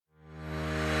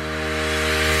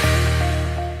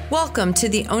Welcome to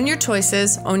the Own Your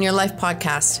Choices, Own Your Life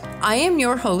podcast. I am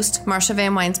your host, Marsha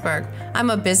Van Weinsberg. I'm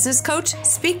a business coach,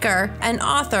 speaker, and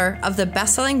author of the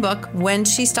best-selling book, When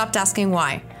She Stopped Asking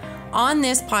Why. On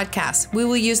this podcast, we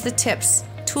will use the tips,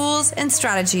 tools, and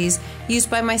strategies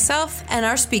used by myself and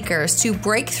our speakers to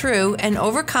break through and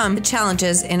overcome the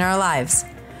challenges in our lives.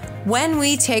 When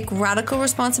we take radical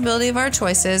responsibility of our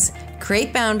choices,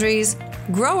 create boundaries,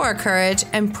 grow our courage,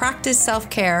 and practice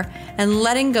self-care and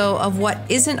letting go of what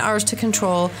isn't ours to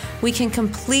control, we can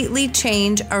completely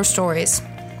change our stories.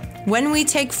 When we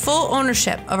take full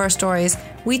ownership of our stories,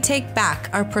 we take back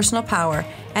our personal power,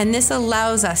 and this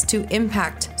allows us to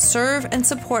impact, serve, and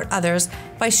support others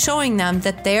by showing them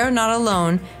that they are not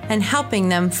alone and helping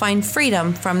them find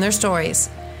freedom from their stories.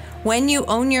 When you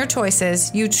own your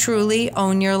choices, you truly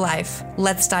own your life.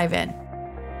 Let's dive in.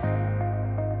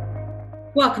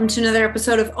 Welcome to another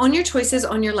episode of Own Your Choices,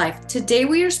 Own Your Life. Today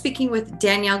we are speaking with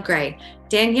Danielle Gray.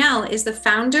 Danielle is the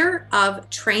founder of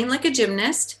Train Like a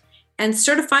Gymnast and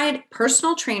certified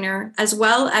personal trainer, as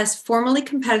well as formerly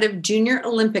competitive junior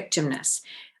Olympic gymnast.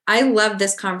 I love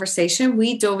this conversation.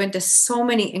 We dove into so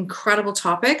many incredible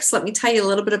topics. Let me tell you a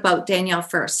little bit about Danielle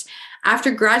first.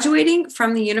 After graduating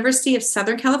from the University of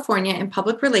Southern California in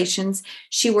public relations,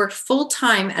 she worked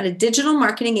full-time at a digital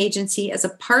marketing agency as a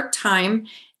part-time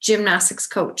gymnastics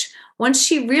coach. Once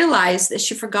she realized that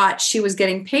she forgot she was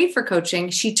getting paid for coaching,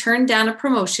 she turned down a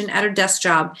promotion at her desk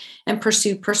job and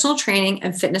pursued personal training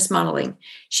and fitness modeling.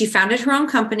 She founded her own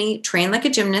company, Train Like a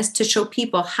Gymnast, to show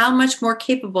people how much more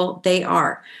capable they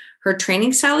are. Her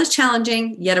training style is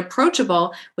challenging, yet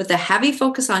approachable, with a heavy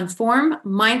focus on form,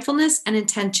 mindfulness, and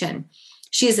intention.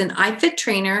 She is an iFit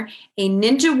trainer, a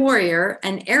ninja warrior,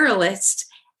 an aerialist,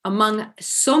 among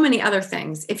so many other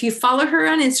things. If you follow her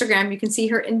on Instagram, you can see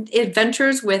her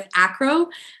adventures with acro,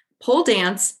 pole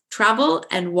dance, travel,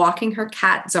 and walking her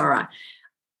cat, Zara.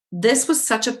 This was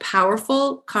such a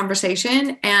powerful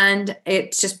conversation, and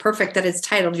it's just perfect that it's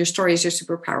titled Your Story is Your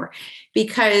Superpower,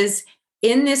 because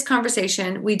in this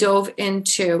conversation, we dove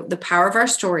into the power of our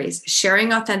stories,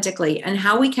 sharing authentically, and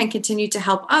how we can continue to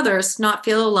help others not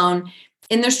feel alone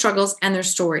in their struggles and their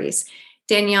stories.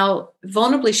 Danielle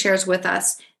vulnerably shares with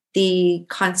us the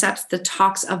concepts, the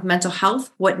talks of mental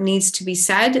health, what needs to be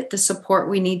said, the support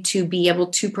we need to be able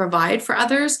to provide for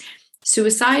others,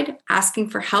 suicide, asking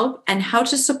for help, and how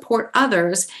to support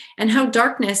others, and how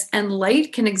darkness and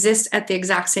light can exist at the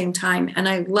exact same time. And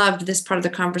I loved this part of the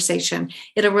conversation.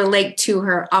 It'll relate to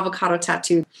her avocado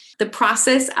tattoo. The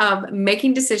process of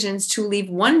making decisions to leave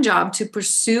one job to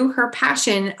pursue her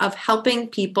passion of helping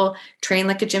people train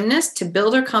like a gymnast, to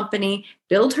build her company,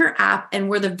 build her app, and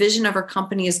where the vision of her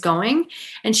company is going.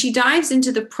 And she dives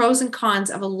into the pros and cons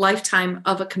of a lifetime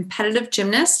of a competitive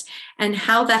gymnast and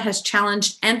how that has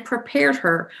challenged and prepared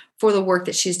her for the work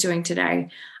that she's doing today.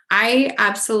 I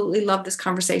absolutely love this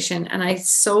conversation, and I'm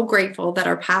so grateful that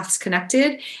our paths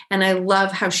connected. And I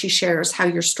love how she shares how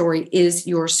your story is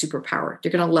your superpower.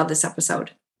 You're going to love this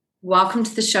episode. Welcome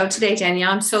to the show today,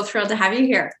 Danielle. I'm so thrilled to have you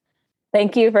here.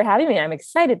 Thank you for having me. I'm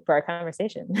excited for our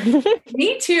conversation.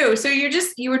 Me too. So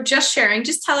you were just sharing,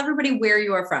 just tell everybody where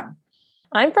you are from.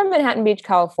 I'm from Manhattan Beach,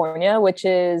 California, which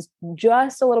is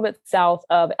just a little bit south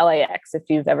of LAX. If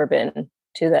you've ever been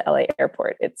to the LA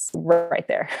airport, it's right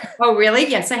there. Oh, really?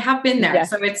 Yes, I have been there. Yeah.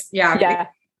 So it's, yeah. That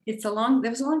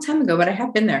was a long time ago, but I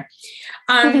have been there.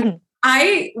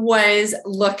 I was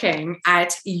looking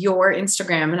at your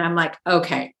Instagram and I'm like,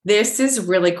 okay, this is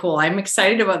really cool. I'm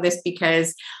excited about this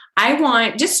because I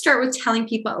want just start with telling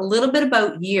people a little bit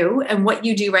about you and what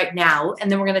you do right now. And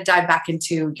then we're going to dive back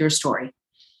into your story.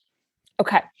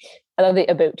 Okay. I love the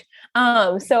about.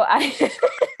 So I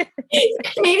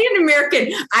Canadian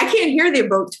American. I can't hear the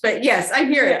about, but yes, I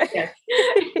hear it.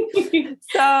 Yes.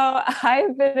 So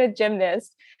I've been a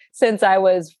gymnast since I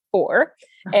was 4.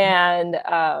 And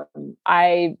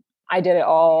I did it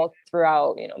all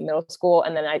throughout, middle school.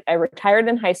 And then I retired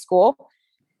in high school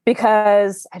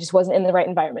because I just wasn't in the right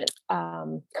environment.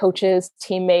 Coaches,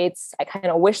 teammates, I kind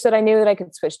of wish that I knew that I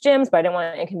could switch gyms, but I didn't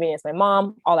want to inconvenience my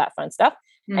mom, all that fun stuff.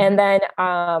 Mm-hmm. And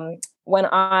then when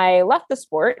I left the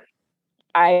sport,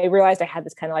 I realized I had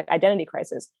this kind of like identity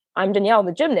crisis. I'm Danielle,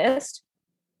 the gymnast.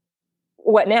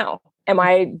 What now?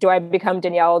 Do I become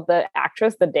Danielle, the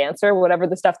actress, the dancer, whatever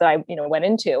the stuff that I, went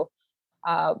into?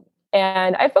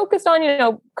 And I focused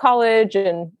on, college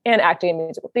and acting and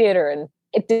musical theater, and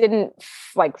it didn't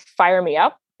fire me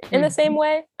up in the same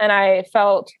way. And I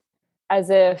felt as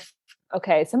if,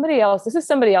 okay, this is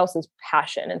somebody else's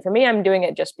passion. And for me, I'm doing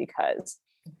it just because.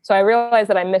 So I realized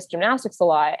that I missed gymnastics a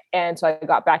lot. And so I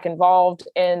got back involved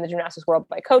in the gymnastics world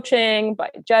by coaching,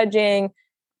 by judging,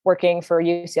 working for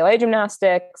UCLA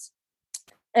Gymnastics.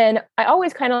 And I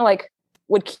always kind of like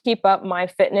would keep up my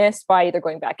fitness by either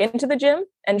going back into the gym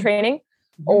and training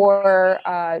or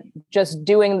just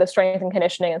doing the strength and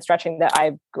conditioning and stretching that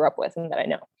I grew up with and that I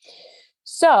know.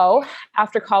 So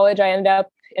after college, I ended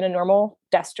up in a normal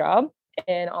desk job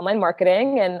in online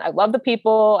marketing, and I loved the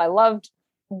people. I loved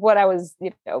what I was,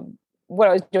 what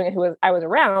I was doing and who I was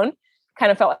around.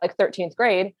 Kind of felt like 13th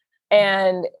grade.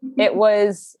 And it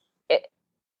was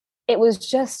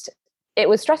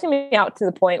stressing me out to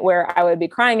the point where I would be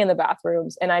crying in the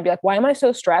bathrooms and I'd be like, why am I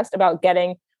so stressed about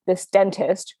getting this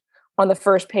dentist on the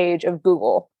first page of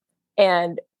Google?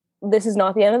 And this is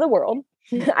not the end of the world.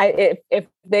 If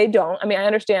they don't, I mean, I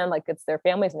understand like it's their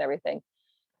families and everything,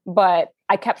 but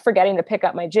I kept forgetting to pick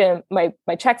up my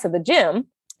checks at the gym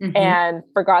and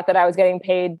forgot that I was getting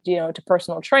paid, to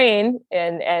personal train.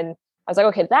 And I was like,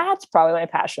 okay, that's probably my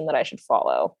passion that I should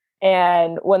follow.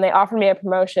 And when they offered me a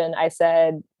promotion, I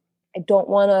said, I don't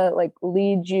want to like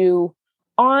lead you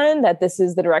on that this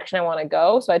is the direction I want to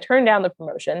go. So I turned down the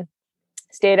promotion,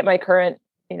 stayed at my current,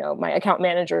 my account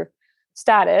manager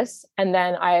status. And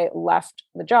then I left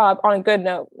the job on a good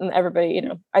note. And everybody,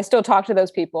 I still talk to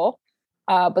those people,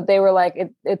 but they were like,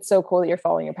 it's so cool that you're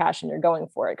following your passion. You're going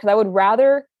for it. Cause I would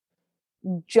rather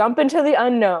jump into the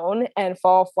unknown and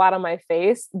fall flat on my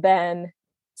face than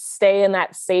stay in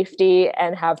that safety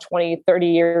and have 20, 30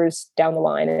 years down the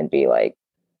line and be like,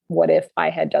 what if I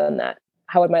had done that?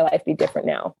 How would my life be different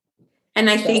now? And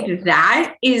I think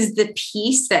that is the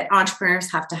piece that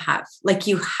entrepreneurs have to have. Like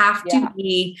you have to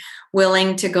be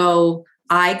willing to go,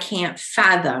 I can't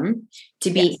fathom to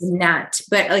be in that.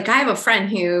 But like, I have a friend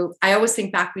who I always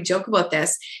think back, we joke about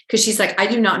this because she's like, I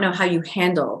do not know how you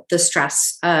handle the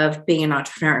stress of being an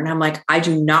entrepreneur. And I'm like, I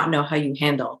do not know how you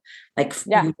handle like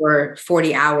your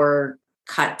 40-hour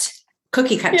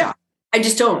cookie cut job. I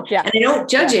just don't. Yeah. And I don't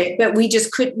judge it, but we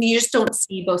just don't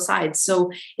see both sides. So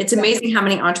it's amazing how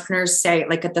many entrepreneurs say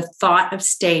like at the thought of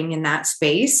staying in that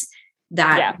space,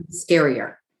 that is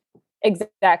scarier.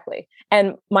 Exactly.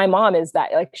 And my mom is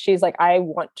that like, she's like, I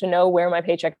want to know where my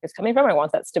paycheck is coming from. I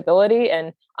want that stability,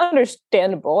 and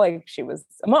understandable. Like she was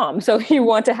a mom. So you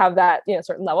want to have that,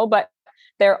 certain level, but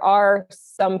there are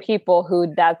some people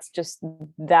who that's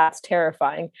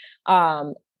terrifying.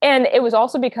 And it was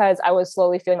also because I was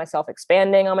slowly feeling myself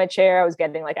expanding on my chair. I was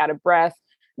getting like out of breath,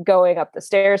 going up the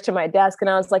stairs to my desk.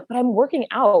 And I was like, but I'm working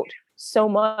out so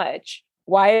much.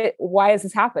 Why is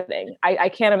this happening? I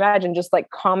can't imagine just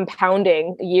like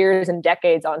compounding years and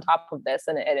decades on top of this.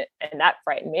 And that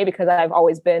frightened me because I've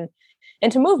always been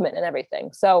into movement and everything.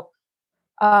 So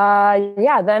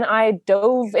then I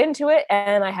dove into it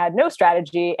and I had no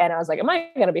strategy, and I was like, am I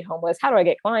going to be homeless? How do I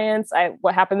get clients?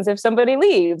 What happens if somebody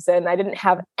leaves? And I didn't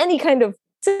have any kind of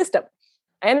system.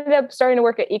 I ended up starting to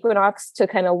work at Equinox to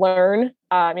kind of learn,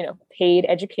 paid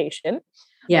education,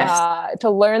 to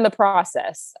learn the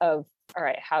process of, all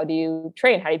right, how do you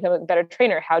train? How do you become a better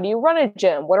trainer? How do you run a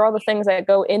gym? What are all the things that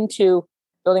go into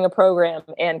building a program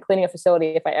and cleaning a facility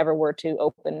if I ever were to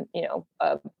open,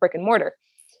 a brick and mortar?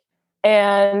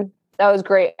 And that was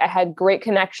great. I had great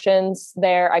connections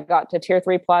there. I got to tier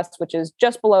 3+, which is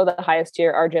just below the highest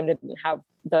tier. Our gym didn't have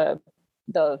the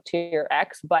tier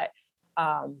X, but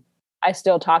I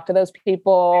still talk to those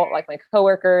people, like my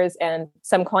coworkers, and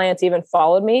some clients even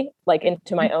followed me like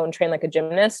into my own Train Like a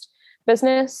Gymnast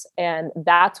business. And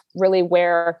that's really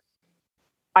where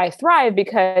I thrive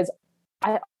because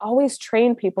I always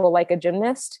train people like a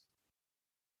gymnast.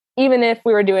 Even if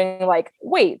we were doing like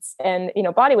weights and,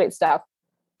 body weight stuff,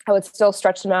 I would still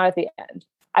stretch them out at the end.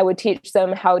 I would teach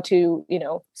them how to,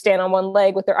 stand on one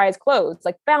leg with their eyes closed,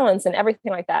 like balance and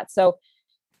everything like that. So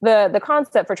the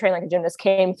concept for Train Like a Gymnast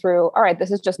came through, all right, this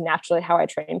is just naturally how I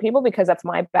train people because that's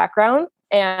my background.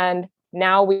 And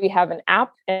now we have an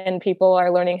app and people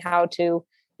are learning how to,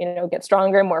 get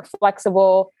stronger, more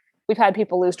flexible. We've had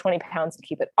people lose 20 pounds to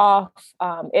keep it off.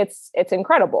 It's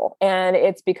incredible. And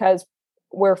it's because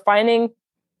we're finding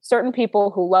certain people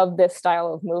who love this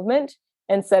style of movement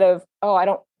instead of, oh, I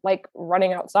don't like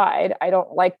running outside. I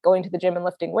don't like going to the gym and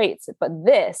lifting weights, but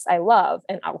this I love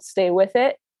and I'll stay with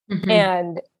it.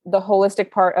 And the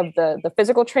holistic part of the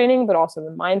physical training, but also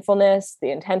the mindfulness, the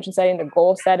intention setting, the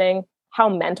goal setting, how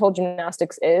mental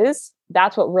gymnastics is,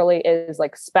 that's what really is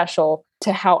like special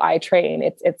to how I train.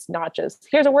 It's not just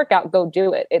here's a workout, go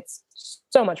do it. It's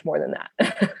so much more than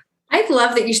that. I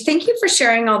love that thank you for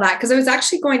sharing all that. Cause I was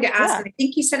actually going to ask, and I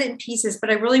think you said it in pieces, but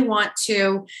I really want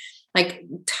to like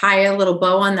tie a little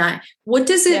bow on that. What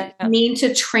does it Yeah. mean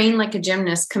to train like a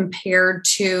gymnast compared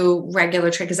to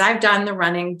regular train? Because I've done the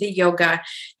running, the yoga,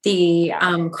 the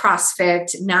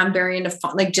CrossFit. Now I'm very into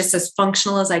like just as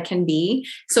functional as I can be.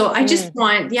 So I just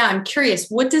want, I'm curious,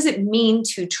 what does it mean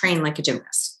to train like a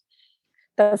gymnast?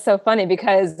 That's so funny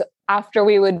because after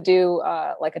we would do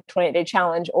like a 28-day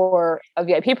challenge or a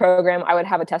VIP program, I would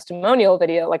have a testimonial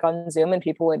video like on Zoom and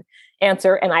people would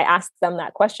answer. And I asked them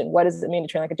that question, what does it mean to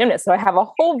train like a gymnast? So I have a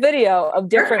whole video of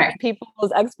different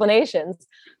people's explanations.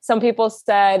 Some people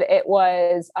said it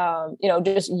was,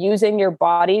 just using your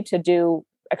body to do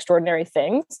extraordinary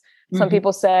things. Some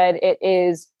people said it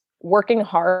is working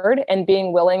hard and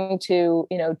being willing to,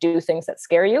 do things that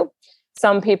scare you.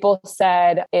 Some people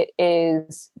said it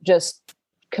is just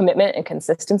commitment and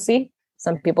consistency.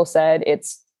 Some people said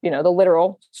it's, the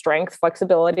literal strength,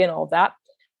 flexibility, and all of that.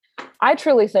 I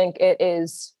truly think it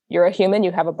is, you're a human,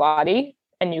 you have a body,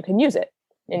 and you can use it.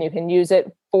 And you can use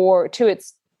it to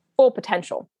its full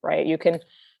potential, right?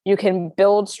 You can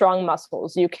build strong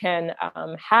muscles. You can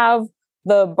have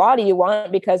the body you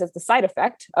want because it's the side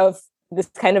effect of this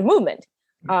kind of movement.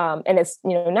 And it's,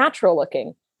 natural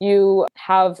looking. You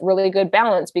have really good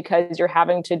balance because you're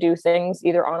having to do things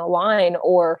either on a line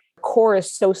or core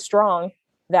is so strong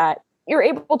that you're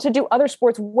able to do other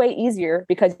sports way easier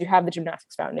because you have the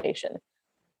gymnastics foundation.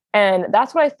 And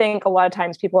that's what I think a lot of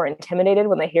times people are intimidated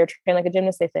when they hear train like a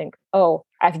gymnast. They think, oh,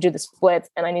 I have to do the splits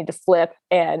and I need to flip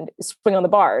and swing on the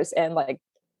bars. And like,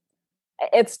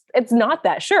 it's not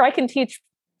that. Sure, I can teach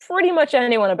pretty much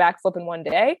anyone a backflip in one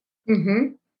day,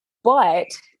 but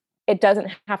it doesn't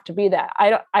have to be that.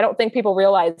 I don't think people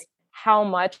realize how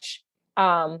much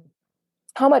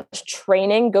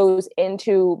training goes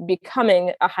into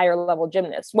becoming a higher level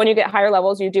gymnast. When you get higher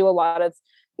levels, you do a lot of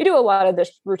the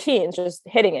routines, just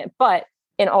hitting it. But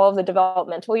in all of the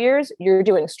developmental years, you're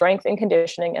doing strength and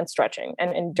conditioning and stretching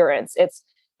and endurance.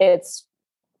 It's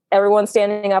everyone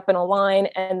standing up in a line,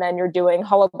 and then you're doing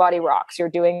hollow body rocks. You're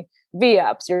doing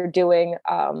V-ups, you're doing,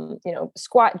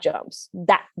 squat jumps.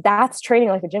 That's training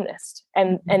like a gymnast.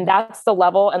 And that's the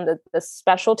level and the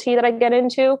specialty that I get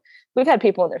into. We've had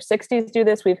people in their 60s do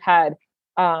this. We've had,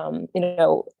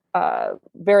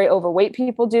 very overweight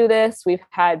people do this. We've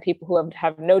had people who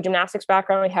have no gymnastics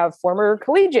background. We have former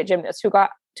collegiate gymnasts who got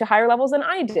to higher levels than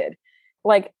I did.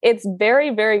 Like, it's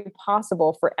very, very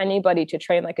possible for anybody to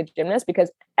train like a gymnast because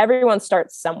everyone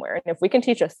starts somewhere. And if we can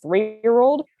teach a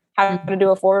 3-year-old how to do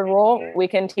a forward roll, we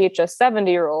can teach a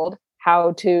 70-year-old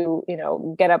how to,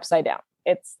 get upside down.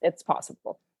 It's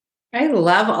possible. I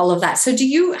love all of that. So do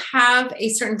you have a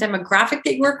certain demographic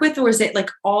that you work with, or is it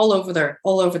like all over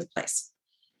the place?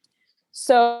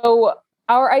 So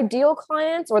our ideal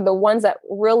clients, or the ones that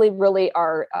really, really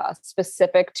are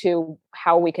specific to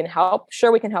how we can help.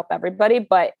 Sure, we can help everybody,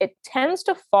 but it tends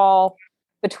to fall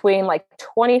between like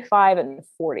 25 and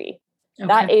 40. Okay.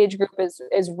 That age group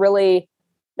is really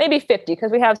maybe 50,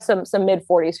 because we have some mid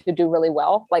 40s who do really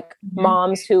well, like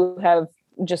moms who have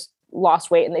just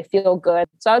lost weight and they feel good.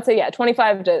 So I would say,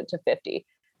 25 to 50.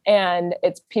 And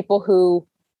it's people who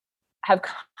have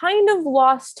kind of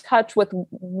lost touch with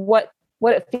what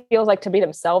it feels like to be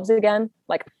themselves again.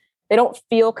 Like, they don't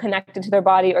feel connected to their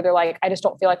body, or they're like, I just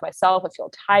don't feel like myself. I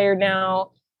feel tired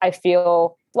now. I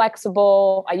feel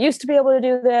flexible. I used to be able to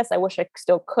do this. I wish I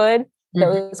still could.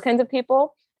 Those kinds of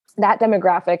people. That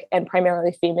demographic, and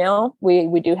primarily female.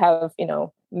 We do have,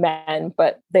 men,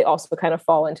 but they also kind of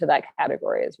fall into that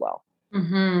category as well.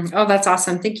 Oh, that's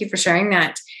awesome. Thank you for sharing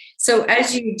that. So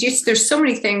as there's so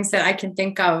many things that I can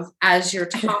think of as you're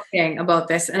talking about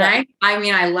this. And I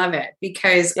love it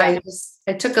because I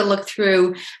took a look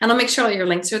through, and I'll make sure all your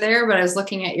links are there, but I was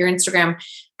looking at your Instagram,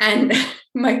 and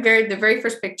the very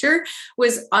first picture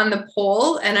was on the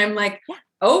pole. And I'm like,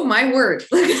 oh my word.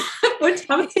 What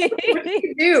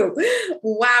you do?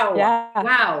 Wow. Yeah.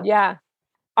 Wow. Yeah.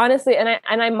 Honestly. And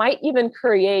I might even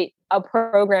create a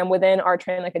program within our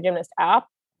Train Like a Gymnast app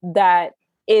that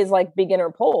is like beginner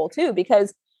pole too,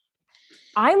 because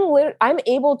I'm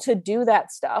able to do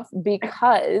that stuff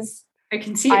because I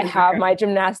can see I have my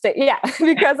gymnastic. Yeah.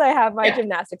 Because I have my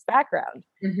gymnastics background.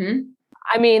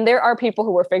 I mean, there are people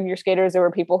who were figure skaters. There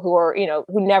were people who are,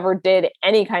 who never did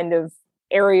any kind of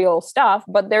aerial stuff,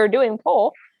 but they're doing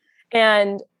pole.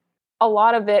 And a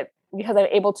lot of it, because I'm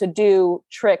able to do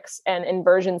tricks and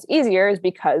inversions easier, is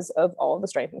because of all of the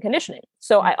strength and conditioning.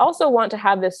 So I also want to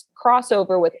have this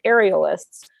crossover with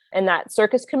aerialists and that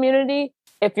circus community.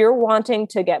 If you're wanting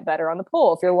to get better on the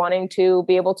pole, if you're wanting to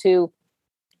be able to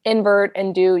invert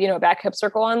and do, a back hip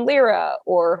circle on Lyra,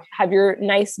 or have your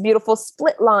nice, beautiful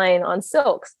split line on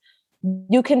silks,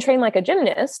 you can train like a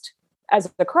gymnast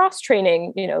as a cross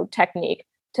training, technique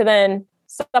to then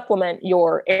supplement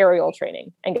your aerial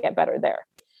training and get better there.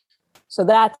 So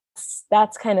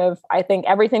that's kind of, I think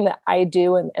everything that I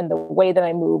do and the way that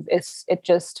I move it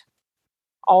just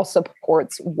all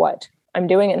supports what I'm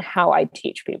doing and how I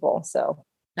teach people. So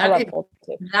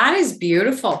that is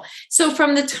beautiful. So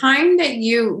from the time that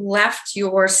you left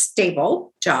your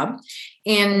stable job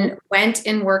and went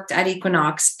and worked at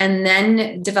Equinox and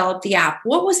then developed the app,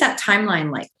 what was that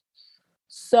timeline like?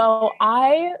 So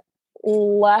I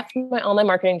left my online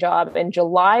marketing job in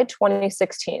July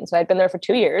 2016. So I'd been there for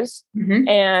 2 years. Mm-hmm.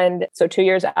 And so 2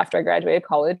 years after I graduated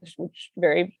college, which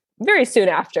very, very soon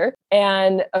after.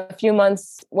 And a few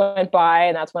months went by,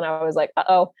 and that's when I was like,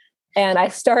 uh-oh. And I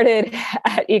started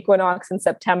at Equinox in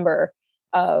September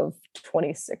of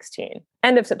 2016,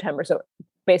 end of September. So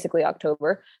basically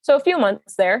October. So a few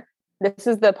months there. This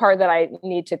is the part that I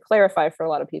need to clarify for a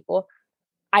lot of people.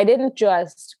 I didn't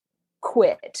just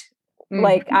quit. Mm-hmm.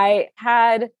 Like I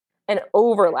had an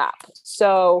overlap.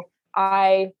 So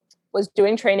I was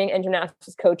doing training and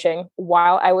gymnastics coaching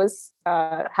while I was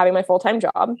having my full-time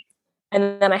job.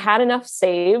 And then I had enough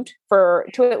saved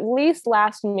to at least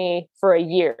last me for a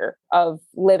year of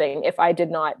living if I did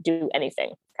not do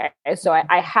anything. Okay. So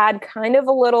I had kind of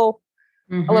a little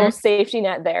safety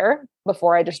net there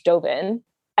before I just dove in.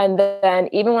 And then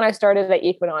even when I started at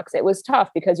Equinox, it was tough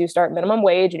because you start minimum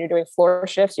wage and you're doing floor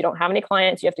shifts. You don't have any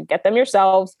clients. You have to get them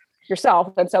yourself.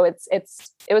 And so it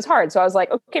was hard. So I was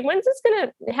like, okay, when's this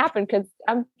going to happen? Cause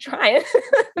I'm trying,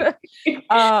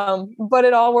 but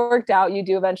it all worked out. You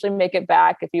do eventually make it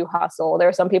back if you hustle. There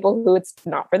are some people who it's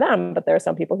not for them, but there are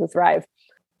some people who thrive.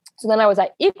 So then I was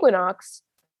at Equinox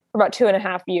for about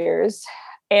 2.5 years.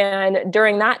 And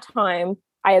during that time,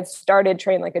 I had started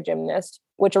Train Like a Gymnast,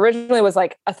 which originally was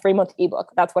like a 3-month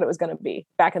ebook. That's what it was going to be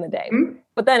back in the day. Mm-hmm.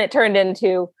 But then it turned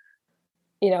into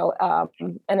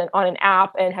and then on an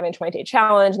app and having a 20-day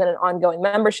challenge, and then an ongoing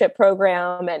membership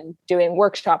program and doing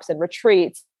workshops and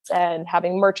retreats and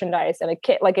having merchandise and a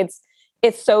kit. Like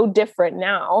it's so different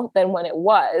now than when it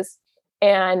was.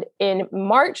 And in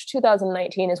March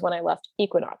 2019 is when I left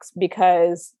Equinox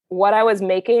because what I was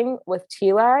making with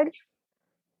TLAG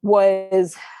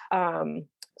was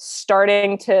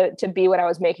starting to be what I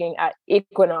was making at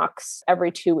Equinox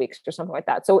every 2 weeks or something like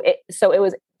that. So it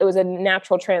was a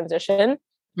natural transition.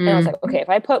 And I was like, okay, if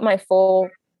I put my full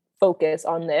focus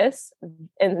on this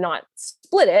and not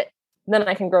split it, then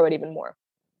I can grow it even more.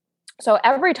 So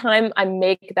every time I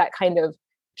make that kind of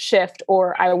shift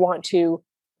or I want to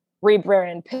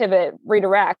rebrand, pivot,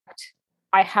 redirect,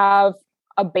 I have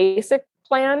a basic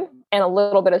plan and a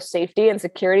little bit of safety and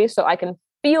security so I can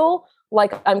feel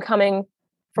like I'm coming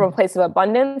from a place of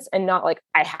abundance and not like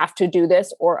I have to do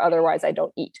this or otherwise I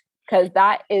don't eat. Because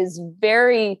that is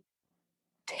very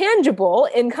tangible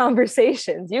in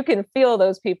conversations. You can feel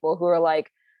those people who are like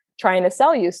trying to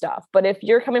sell you stuff. But if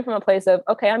you're coming from a place of,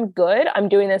 okay, I'm good, I'm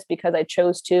doing this because I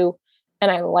chose to, and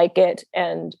I like it,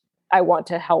 and I want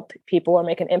to help people or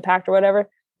make an impact or whatever,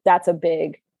 that's a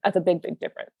big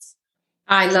difference.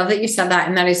 I love that you said that.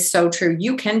 And that is so true.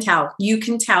 You can tell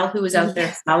who is out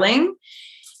there selling.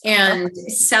 And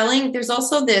selling, there's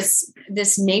also this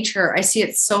nature. I see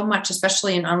it so much,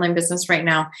 especially in online business right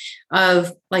now,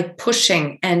 of like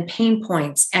pushing and pain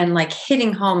points and like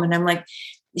hitting home. And I'm like,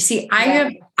 you see,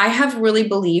 I have really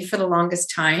believed for the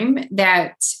longest time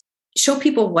that show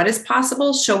people what is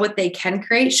possible, show what they can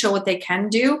create, show what they can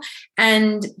do.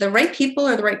 And the right people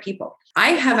are the right people. I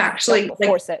have actually in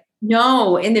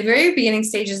the very beginning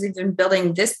stages, even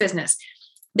building this business,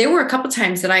 there were a couple of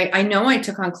times that I know I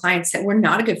took on clients that were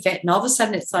not a good fit. And all of a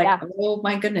sudden it's like, oh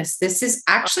my goodness, this is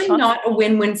actually not a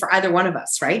win-win for either one of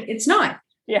us, right? It's not.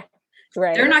 Yeah.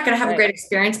 Right. They're not going to have a great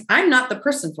experience. I'm not the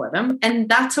person for them. And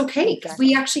that's okay. Because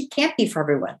we actually can't be for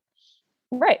everyone.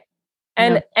 Right.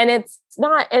 And it's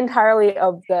not entirely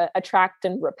of the attract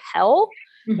and repel,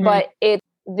 but it's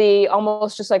the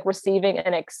almost just like receiving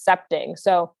and accepting.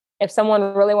 So if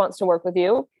someone really wants to work with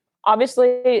you,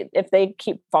 obviously if they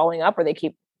keep following up or they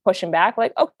keep pushing back,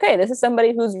 like, okay, this is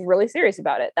somebody who's really serious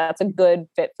about it. That's a good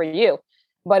fit for you.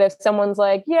 But if someone's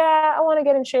like, yeah, I want to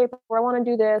get in shape or I want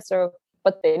to do this,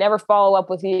 but they never follow up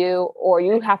with you, or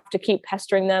you have to keep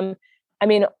pestering them. I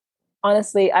mean,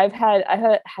 honestly, I've had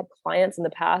clients in the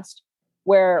past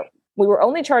where we were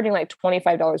only charging like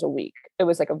 $25 a week. It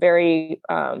was like a very,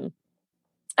 I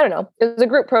don't know, it was a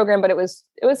group program, but it was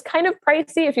kind of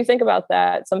pricey. If you think about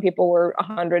that, some people were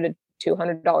 $100 to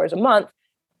 $200 a month,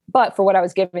 but for what I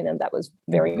was giving them, that was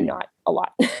very not a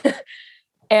lot.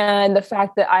 And the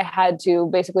fact that I had to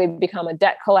basically become a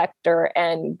debt collector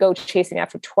and go chasing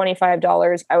after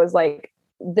 $25, I was like,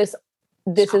 this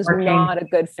this is not a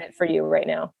good fit for you right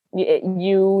now.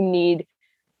 You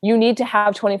need to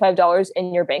have $25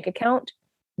 in your bank account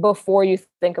before you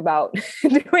think about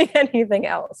doing anything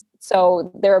else.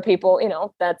 So there are people,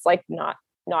 that's like not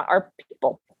our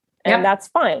people. And that's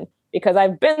fine, because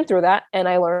I've been through that and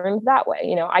I learned that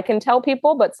way. I can tell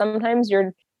people, but sometimes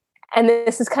and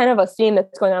this is kind of a theme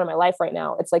that's going on in my life right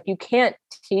now. It's like, you can't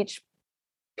teach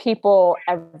people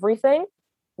everything.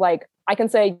 Like, I can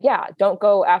say, don't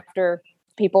go after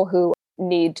people who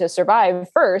need to survive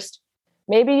first.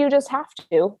 Maybe you just have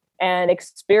to and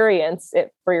experience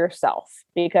it for yourself,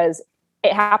 because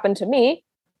it happened to me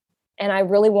and I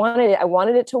really wanted it. I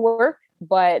wanted it to work.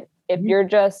 But if you're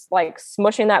just like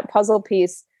smushing that puzzle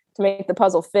piece to make the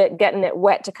puzzle fit, getting it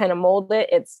wet to kind of mold it,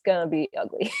 it's going to be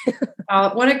ugly.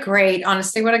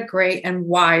 Honestly, what a great and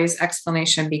wise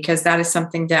explanation, because that is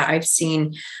something that I've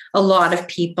seen a lot of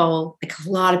people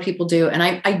do. And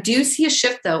I do see a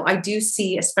shift though. I do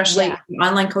see, especially in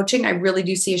online coaching, I really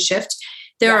do see a shift.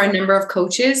 There are a number of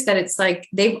coaches that it's like,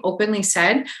 they've openly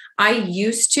said, I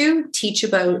used to teach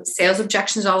about sales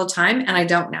objections all the time, and I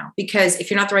don't now, because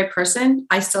if you're not the right person,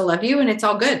 I still love you and it's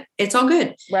all good. It's all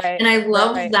good. Right. And I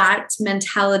love that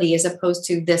mentality as opposed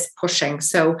to this pushing.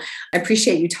 So I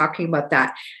appreciate you talking about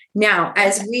that. Now,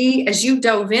 as you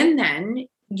dove in, then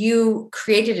you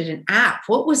created an app.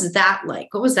 What was that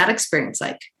like? What was that experience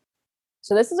like?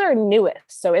 So this is our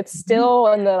newest. So it's still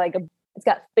in the it's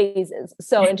got phases.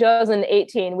 So in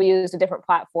 2018, we used a different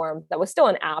platform that was still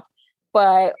an app,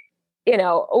 but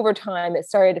over time it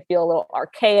started to feel a little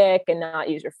archaic and not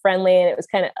user friendly, and it was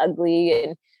kind of ugly.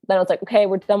 And then I was like, okay,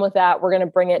 we're done with that. We're going to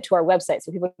bring it to our website.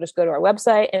 So people just go to our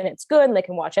website and it's good and they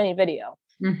can watch any video.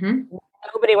 Mm-hmm.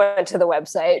 Nobody went to the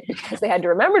website because they had to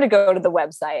remember to go to the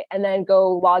website and then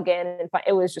go log in and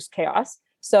it was just chaos.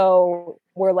 So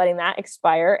we're letting that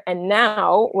expire. And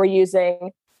now we're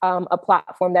using a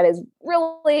platform that is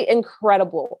really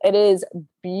incredible. It is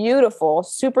beautiful,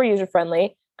 super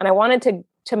user-friendly. And I wanted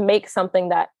to make something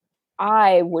that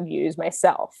I would use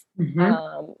myself.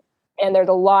 Mm-hmm. And there's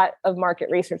a lot of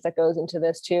market research that goes into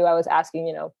this too. I was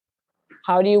asking,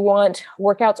 how do you want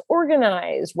workouts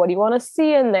organized? What do you want to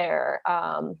see in there?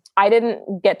 I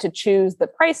didn't get to choose the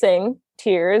pricing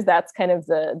tiers. That's kind of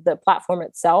the platform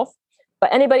itself.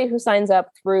 But anybody who signs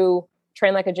up through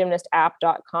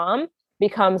trainlikeagymnastapp.com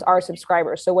becomes our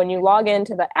subscriber. So when you log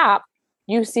into the app,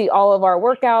 you see all of our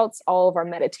workouts, all of our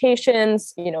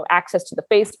meditations, access to the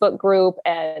Facebook group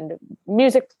and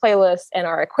music playlists and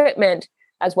our equipment,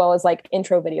 as well as like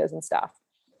intro videos and stuff.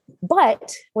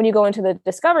 But when you go into the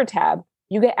Discover tab,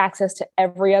 you get access to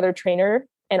every other trainer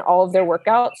and all of their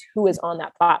workouts who is on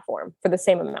that platform for the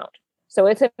same amount. So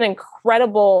it's an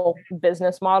incredible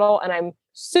business model. And I'm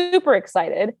super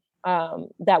excited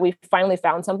that we finally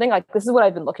found something. Like, this is what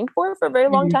I've been looking for a very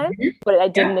long time, but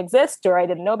it didn't exist or I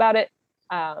didn't know about it.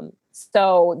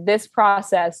 So this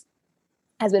process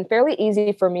has been fairly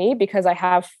easy for me because I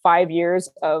have 5 years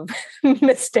of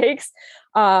mistakes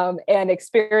and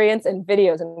experience and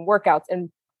videos and workouts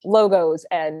and logos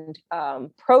and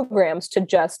programs to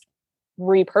just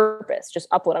repurpose, just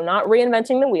upload. I'm not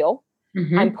reinventing the wheel.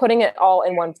 Mm-hmm. I'm putting it all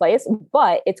in one place,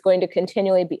 but it's going to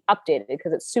continually be updated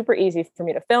because it's super easy for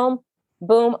me to film,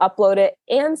 boom, upload it,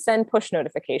 and send push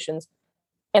notifications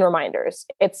and reminders.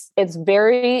 It's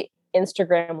very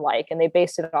Instagram-like, and they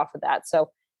based it off of that.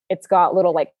 So it's got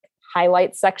little like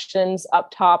highlight sections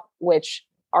up top, which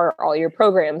are all your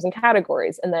programs and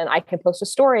categories. And then I can post a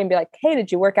story and be like, hey,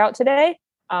 did you work out today?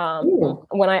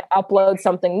 When I upload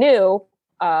something new,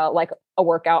 like a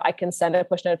workout, I can send a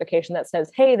push notification that says,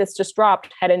 hey, this just dropped,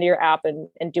 head into your app and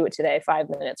do it today, 5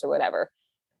 minutes or whatever.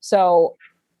 So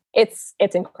it's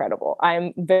incredible.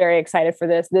 I'm very excited for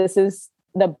this. This is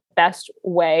the best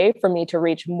way for me to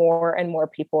reach more and more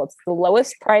people. It's the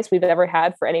lowest price we've ever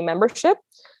had for any membership.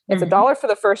 It's $1 for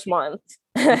the first month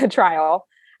trial.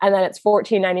 And then it's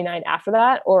 $14.99 after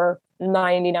that, or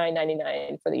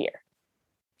 $99.99 for the year.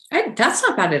 That's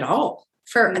not bad at all.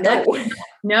 Because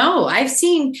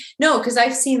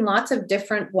I've seen lots of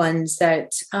different ones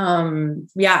that,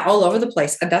 all over the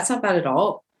place. That's not bad at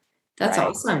all. That's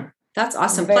awesome. That's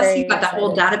awesome. Plus you've got that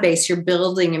whole database you're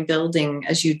building and building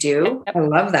as you do. Yep. I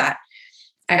love that.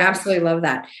 I absolutely love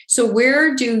that. So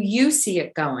where do you see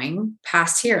it going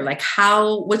past here? Like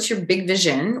what's your big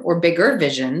vision or bigger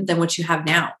vision than what you have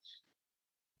now?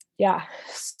 Yeah.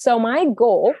 So my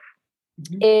goal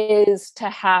is to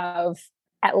have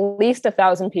at least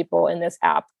 1,000 people in this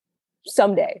app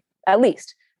someday, at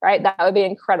least, right? That would be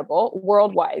incredible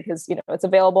worldwide because, it's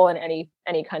available in any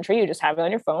country. You just have it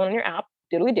on your phone, on your app,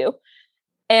 doodly do.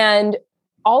 And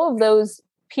all of those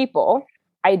people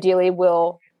ideally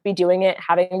will be doing it,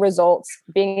 having results,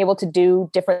 being able to do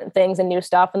different things and new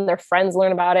stuff, and their friends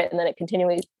learn about it, and then it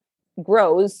continually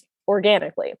grows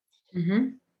organically. Mm-hmm.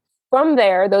 From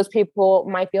there, those people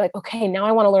might be like, okay, now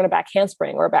I want to learn a back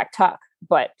handspring or a back tuck,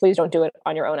 but please don't do it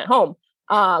on your own at home.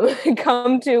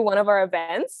 Come to one of our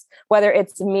events, whether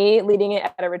it's me leading it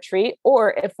at a retreat,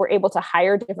 or if we're able to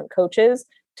hire different coaches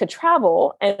to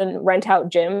travel and rent out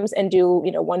gyms and do,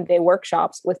 one-day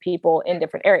workshops with people in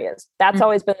different areas. That's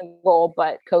always been the goal,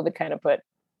 but COVID kind of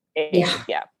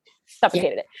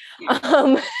suffocated it.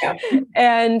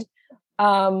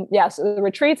 So the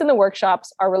retreats and the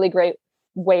workshops are really great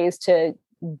ways to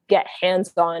get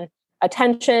hands-on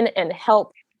attention and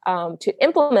help to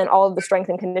implement all of the strength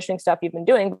and conditioning stuff you've been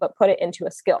doing, but put it into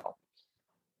a skill.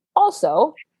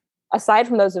 Also, aside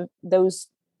from those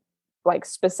like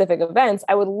specific events,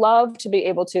 I would love to be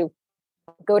able to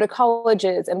go to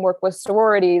colleges and work with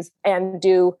sororities and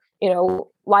do,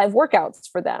 live workouts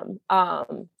for them.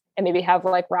 And maybe have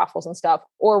like raffles and stuff,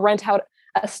 or rent out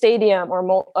a stadium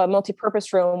or a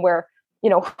multi-purpose room where,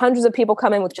 hundreds of people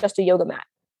come in with just a yoga mat,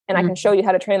 and I can show you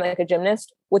how to train like a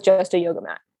gymnast with just a yoga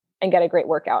mat and get a great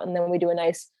workout. And then we do a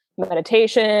nice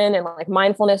meditation and like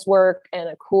mindfulness work and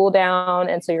a cool down.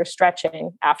 And so you're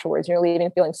stretching afterwards, you're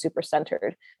leaving feeling super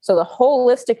centered. So the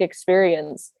holistic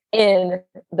experience in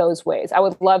those ways. I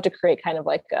would love to create kind of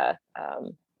like a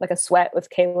sweat with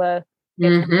Kayla,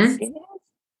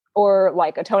 or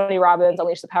like a Tony Robbins,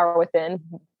 Unleash the Power Within,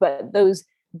 but those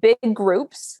big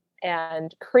groups,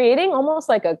 and creating almost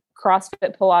like a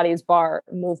CrossFit Pilates bar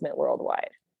movement worldwide.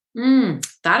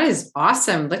 That is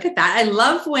awesome. Look at that. I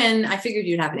love when I figured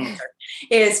you'd have an answer.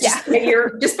 It's just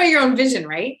by your own vision,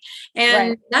 right?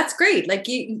 And that's great. Like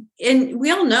and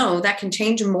we all know that can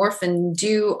change and morph and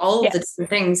do all of the different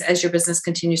things as your business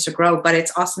continues to grow. But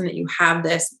it's awesome that you have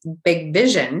this big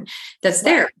vision that's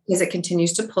there, because it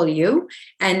continues to pull you.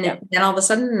 And then all of a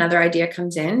sudden another idea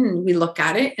comes in and we look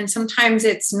at it. And sometimes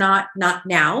it's not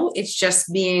now, it's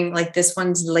just being like, this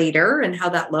one's later and how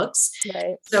that looks.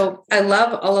 Right. So I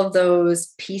love all of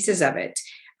those pieces of it.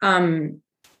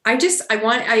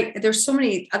 There's so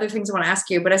many other things I want to ask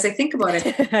you, but as I think about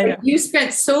it, you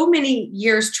spent so many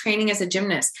years training as a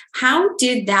gymnast. How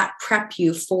did that prep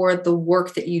you for the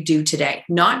work that you do today?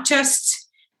 Not just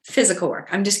physical work.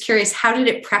 I'm just curious, how did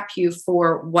it prep you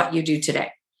for what you do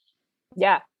today?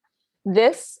 Yeah,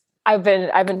 I've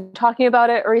been talking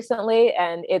about it recently,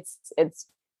 and it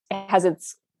has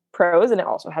its pros and it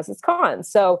also has its cons.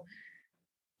 So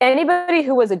anybody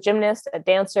who was a gymnast, a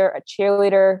dancer, a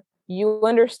cheerleader, you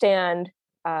understand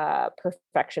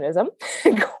perfectionism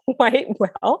quite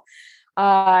well.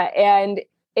 And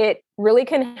it really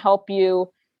can help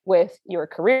you with your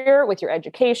career, with your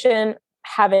education,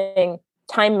 having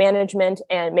time management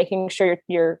and making sure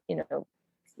you're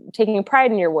taking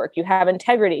pride in your work. You have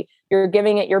integrity, you're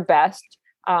giving it your best,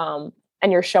 and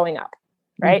you're showing up,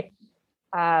 right?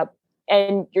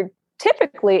 And you're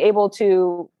typically able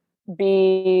to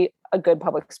be a good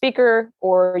public speaker,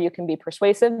 or you can be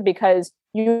persuasive because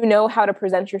you know how to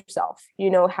present yourself, you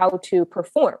know how to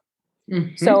perform.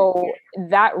 So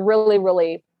that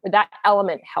really, that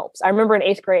element helps. I remember in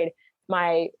 8th grade,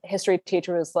 my history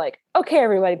teacher was like, okay,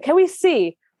 everybody, can we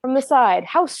see from the side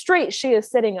how straight she is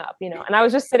sitting up, and I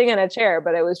was just sitting in a chair,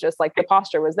 but it was just like the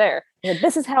posture was there.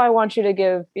 This is how I want you to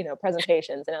give,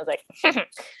 presentations. And I was like,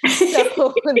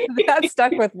 so that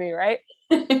stuck with me. Right.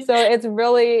 So it's a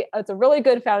really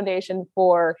good foundation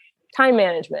for time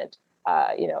management,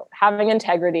 having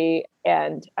integrity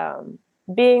and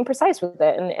being precise with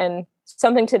it. And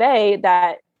something today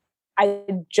that I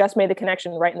just made the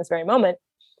connection right in this very moment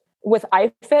with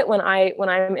iFit when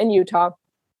I'm in Utah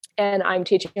and I'm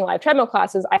teaching live treadmill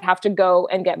classes, I have to go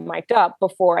and get mic'd up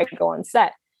before I go on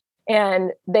set.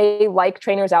 And they like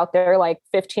trainers out there like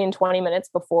 15, 20 minutes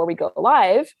before we go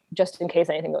live, just in case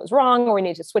anything goes wrong or we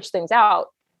need to switch things out.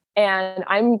 And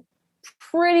I'm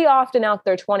pretty often out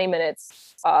there 20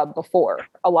 minutes before.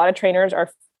 A lot of trainers are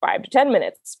 5 to 10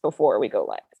 minutes before we go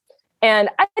live. And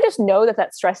I just know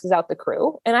that stresses out the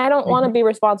crew. And I don't want to be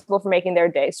responsible for making their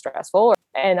day stressful.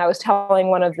 And I was telling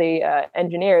one of the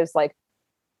engineers, like,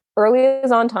 early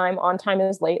is on time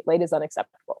is late is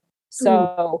unacceptable.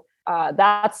 So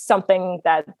that's something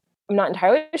that I'm not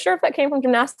entirely sure if that came from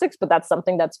gymnastics, but that's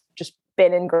something that's just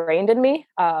been ingrained in me.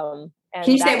 And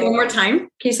Can you say it one more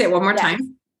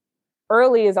time?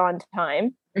 Early is on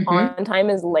time. On time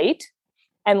is late,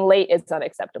 and late is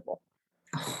unacceptable.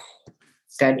 Oh,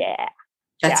 good. Yeah.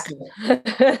 That's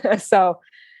good. So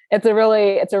it's a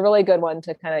really good one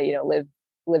to kind of,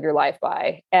 live your life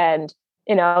by. And,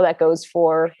 that goes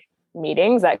for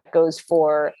meetings, that goes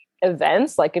for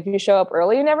events, like if you show up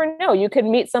early, you never know. You could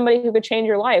meet somebody who could change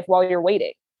your life while you're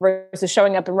waiting versus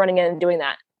showing up and running in and doing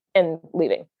that and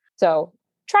leaving. So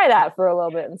try that for a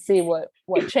little bit and see what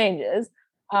changes.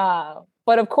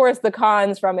 But of course, the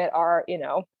cons from it are,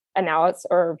 analysis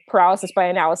or paralysis by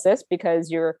analysis, because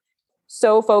you're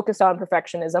so focused on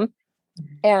perfectionism.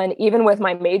 And even with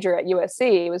my major at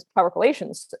USC, it was public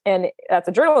relations, and that's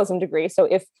a journalism degree. So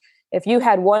if you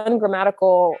had one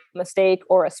grammatical mistake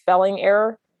or a spelling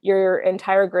error, your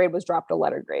entire grade was dropped a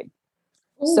letter grade.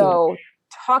 Ooh. So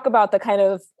talk about the kind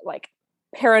of like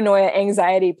paranoia,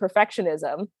 anxiety,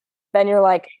 perfectionism. Then you're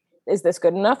like, is this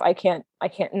good enough? I can't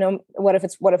know. What if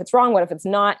it's wrong? What if it's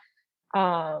not?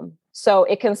 So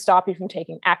it can stop you from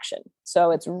taking action.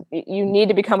 So you need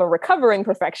to become a recovering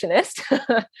perfectionist.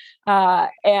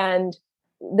 And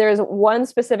there's one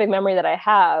specific memory that I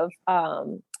have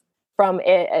from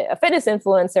a fitness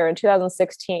influencer in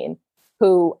 2016,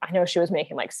 who I know she was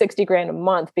making like 60 grand a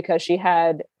month because she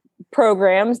had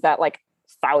programs that like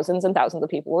thousands and thousands of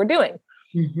people were doing.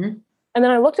 Mm-hmm. And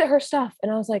then I looked at her stuff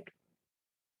and I was like,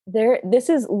 this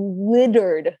is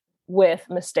littered with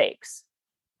mistakes.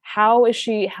 How is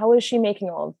she making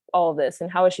all of this?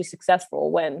 And how is she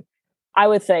successful? When I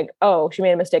would think, oh, she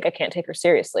made a mistake, I can't take her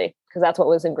seriously, because that's what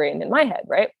was ingrained in my head,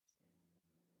 right?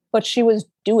 But she was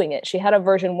doing it. She had a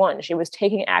version 1. She was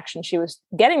taking action. She was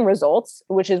getting results,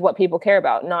 which is what people care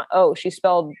about. Not, oh, she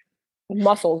spelled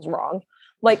muscles wrong.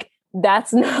 Like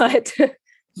that's not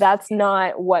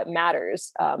what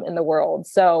matters in the world.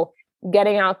 So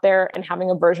getting out there and having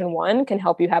a version 1 can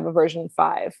help you have a version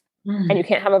 5. And you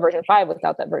can't have a version 5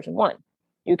 without that version 1.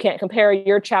 You can't compare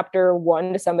your chapter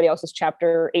 1 to somebody else's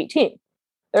chapter 18.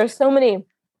 There's so many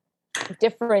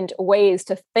different ways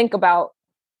to think about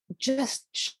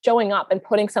just showing up and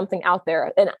putting something out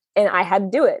there. And I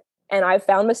had to do it. And I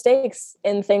found mistakes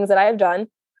in things that I've done.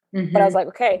 Mm-hmm. But I was like,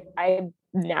 okay, I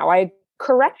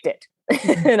correct it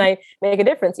and I make a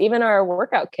difference. Even our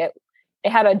workout kit,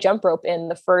 it had a jump rope in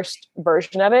the first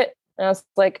version of it. And I was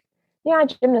like, yeah,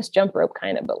 gymnast jump rope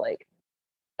kind of, but like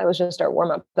that was just our warm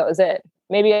up. That was it.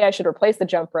 Maybe I should replace the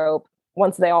jump rope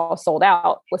once they all sold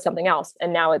out with something else.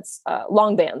 And now it's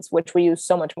long bands, which we use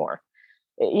so much more.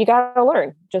 You got to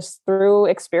learn just through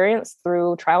experience,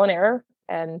 through trial and error,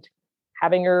 and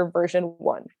having your version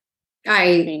 1.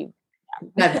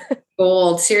 That's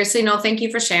gold. Seriously, no, thank you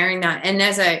for sharing that. And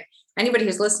as anybody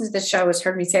who's listened to this show has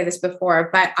heard me say this before,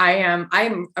 but I am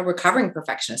a recovering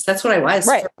perfectionist. That's what I was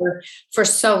for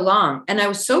so long. And I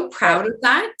was so proud of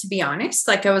that, to be honest.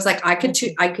 Like I was like, I could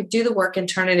do the work and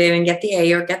turn it in and get the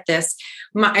A or get this.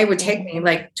 It would take me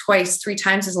like 3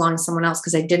 times as long as someone else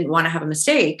because I didn't want to have a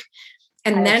mistake.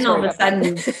 And then all of a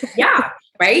sudden, yeah.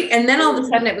 Right. And then all of a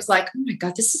sudden it was like, oh my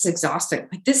God, this is exhausting.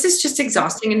 Like, this is just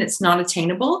exhausting and it's not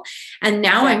attainable. And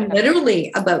now I'm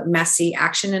literally about messy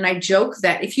action. And I joke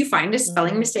that if you find a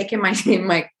spelling mistake in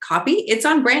my copy, it's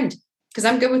on brand because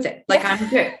I'm good with it. Like I'm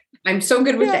good. I'm so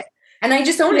good with it. And I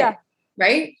just own it.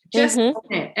 Right. Just own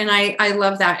it. And I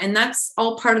love that. And that's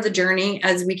all part of the journey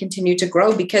as we continue to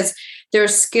grow, because there are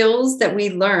skills that we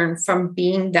learn from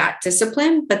being that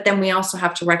disciplined. But then we also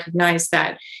have to recognize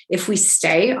that if we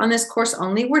stay on this course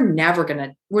only, we're never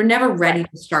ready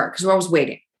to start because we're always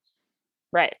waiting.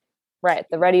 Right.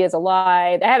 The ready is a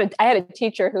lie. I had a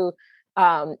teacher who,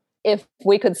 if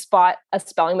we could spot a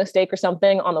spelling mistake or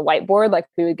something on the whiteboard, like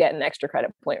we would get an extra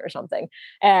credit point or something.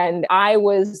 And I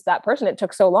was that person. It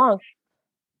took so long.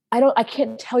 I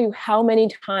can't tell you how many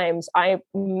times I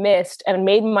missed and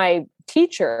made my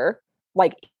teacher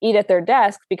like eat at their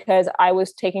desk because I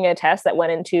was taking a test that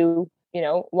went into,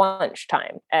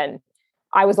 lunchtime, and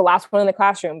I was the last one in the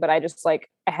classroom, but I just I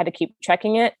had to keep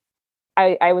checking it.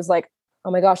 I was like,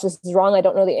 oh my gosh, this is wrong. I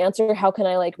don't know the answer. How can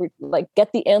I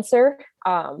get the answer?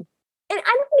 And I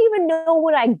don't even know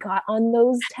what I got on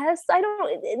those tests. I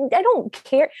don't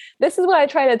care. This is what I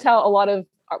try to tell a lot of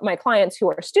my clients who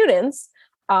are students,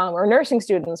 or nursing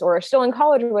students, or are still in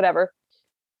college or whatever.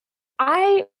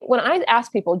 When I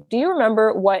ask people, do you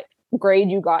remember what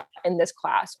grade you got in this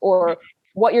class or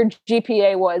what your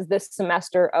GPA was this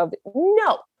semester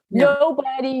no.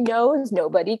 Nobody knows,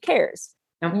 nobody cares.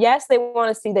 No. Yes, they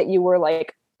want to see that you were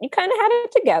you kind of had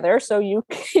it together so you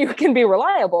can be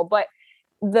reliable, but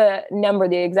the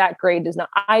exact grade does not.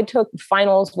 I took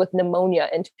finals with pneumonia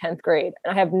in 10th grade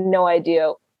and I have no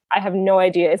idea.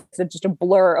 It's just a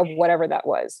blur of whatever that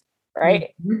was.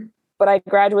 Right. Mm-hmm. But I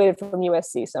graduated from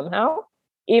USC somehow,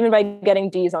 even by getting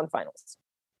D's on finals.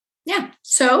 Yeah.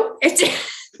 So it's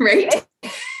right.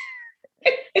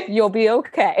 You'll be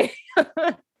okay.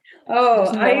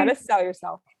 Oh, you know how to sell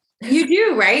yourself. You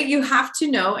do, right? You have to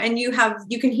know, and you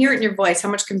can hear it in your voice, how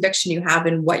much conviction you have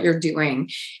in what you're doing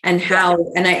and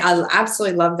how, and I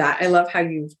absolutely love that. I love how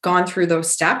you've gone through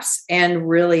those steps and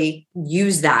really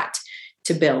use that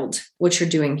to build what you're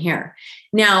doing here.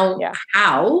 Now,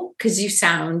 how, because you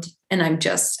sound, and I'm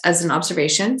just as an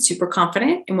observation, super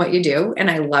confident in what you do, and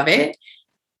I love it.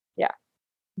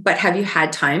 But have you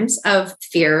had times of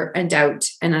fear and doubt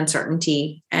and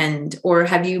uncertainty, or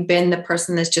have you been the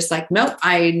person that's just like, nope,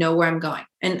 I know where I'm going?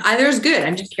 And either is good.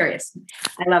 I'm just curious.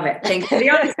 I love it. Thanks for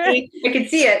the honesty. I can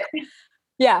see it.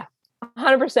 Yeah,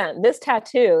 100%. This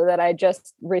tattoo that I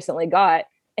just recently got,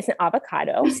 it's an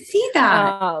avocado. I see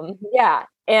that. Yeah.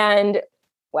 And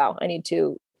wow, I need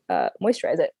to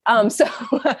moisturize it. So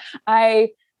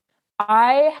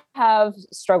I have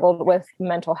struggled with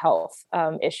mental health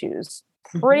issues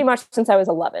pretty much since I was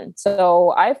 11.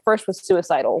 So I first was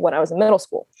suicidal when I was in middle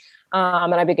school,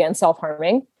 and I began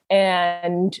self-harming.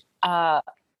 And I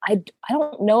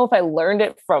don't know if I learned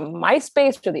it from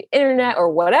MySpace or the internet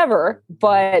or whatever,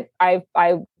 but I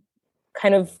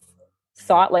kind of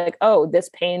thought like, oh, this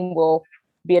pain will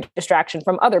be a distraction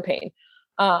from other pain.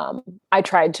 I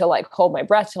tried to like hold my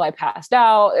breath till I passed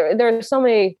out. There are so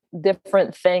many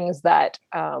different things that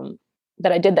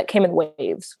I did that came in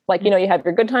waves. Like, you have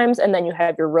your good times and then you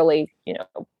have your really,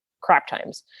 crap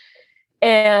times.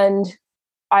 And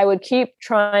I would keep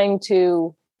trying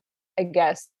to, I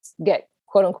guess, get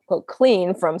quote unquote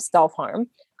clean from self-harm.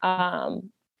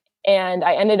 And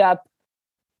I ended up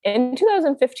in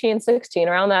 2015, 16,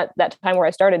 around that time where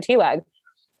I started TLAG.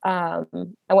 I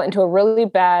went into a really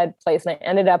bad place and I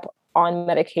ended up on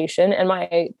medication, and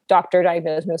my doctor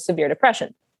diagnosed me with severe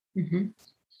depression.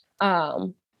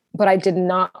 But I did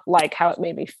not like how it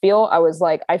made me feel. I was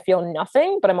like, I feel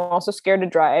nothing, but I'm also scared to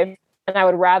drive. And I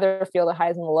would rather feel the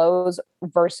highs and the lows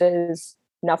versus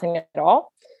nothing at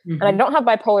all. And I don't have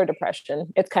bipolar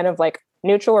depression. It's kind of like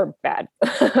neutral or bad.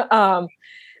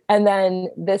 And then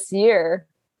this year,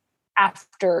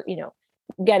 after,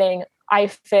 getting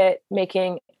iFit,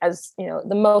 making as,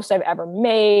 the most I've ever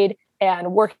made,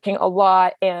 and working a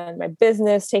lot, and my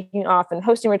business taking off and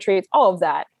hosting retreats, all of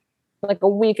that, like a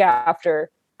week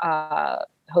after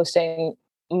hosting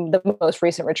the most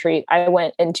recent retreat, I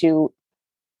went into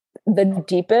the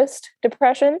deepest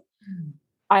depression.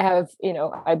 I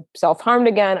self-harmed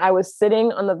again. I was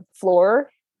sitting on the floor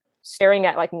staring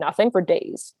at like nothing for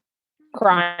days,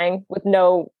 crying with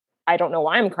I don't know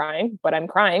why I'm crying, but I'm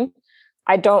crying.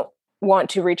 I don't want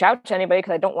to reach out to anybody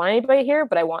because I don't want anybody here,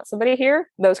 but I want somebody here.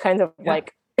 Those kinds of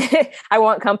like, I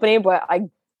want company, but I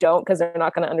don't, because they're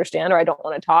not going to understand, or I don't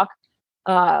want to talk.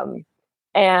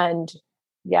 And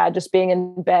just being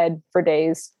in bed for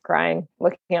days, crying,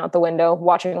 looking out the window,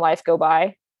 watching life go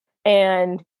by.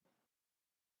 And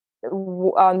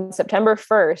on September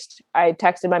 1st, I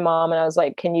texted my mom and I was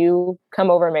like, can you come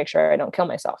over and make sure I don't kill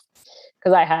myself?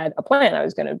 Because I had a plan. I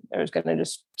was going to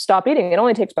just stop eating. It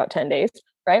only takes about 10 days.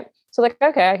 Right. So like,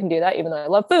 okay, I can do that, even though I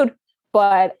love food.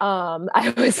 But,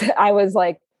 I was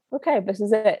like, okay, this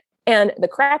is it. And the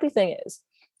crappy thing is,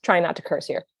 trying not to curse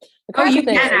here. You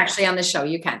can actually on the show.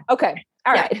 You can. Okay.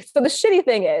 All right. So the shitty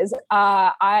thing is,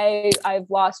 I've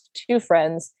lost 2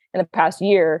 friends in the past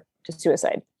year to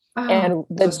suicide. And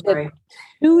the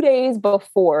 2 days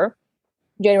before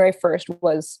January 1st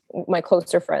was my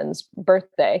closer friend's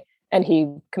birthday, and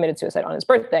he committed suicide on his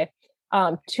birthday.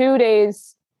 2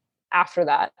 days after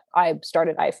that, I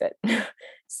started iFit.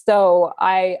 So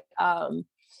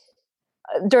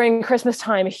during Christmas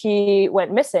time, he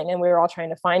went missing, and we were all trying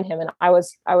to find him. And I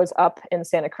was up in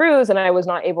Santa Cruz, and I was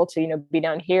not able to, be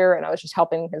down here. And I was just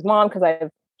helping his mom, because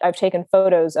I've taken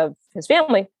photos of his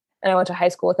family, and I went to high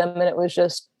school with them. And it was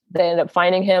just, they ended up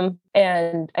finding him,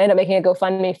 and I ended up making a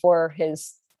GoFundMe for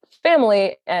his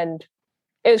family. And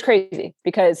it was crazy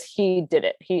because he did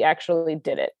it. He actually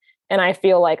did it. And I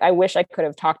feel like I wish I could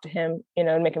have talked to him,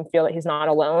 and make him feel that he's not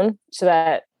alone, so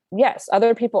that, yes,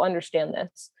 other people understand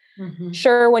this.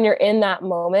 Sure, when you're in that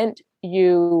moment,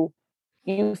 you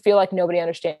feel like nobody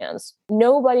understands.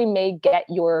 Nobody may get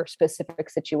your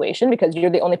specific situation because you're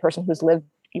the only person who's lived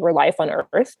your life on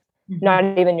earth.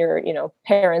 Not even your,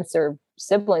 parents or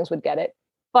siblings would get it.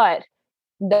 But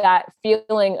that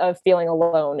feeling of feeling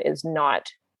alone is not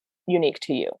unique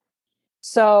to you.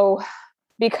 So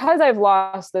because I've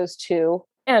lost those 2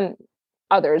 and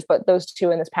others, but those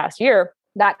 2 in this past year,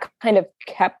 that kind of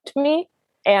kept me.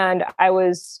 And I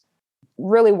was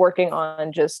really working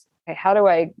on just, okay, how do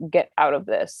I get out of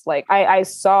this? Like I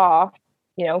saw,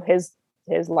 his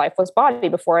lifeless body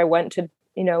before I went to,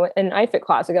 an iFit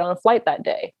class. I got on a flight that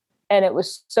day, and it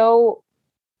was so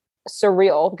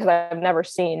surreal because I've never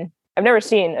seen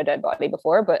a dead body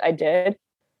before, but I did.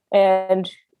 And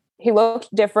he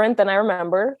looked different than I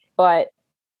remember, but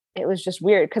it was just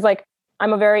weird because like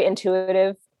I'm a very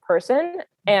intuitive person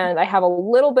and I have a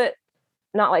little bit,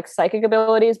 not like psychic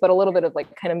abilities, but a little bit of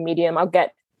like kind of medium. I'll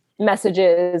get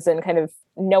messages and kind of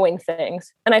knowing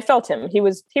things. And I felt him. He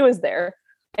was there.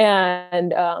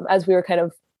 And as we were kind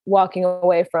of walking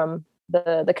away from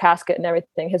the casket and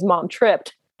everything, his mom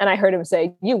tripped and I heard him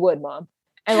say, "You would, Mom."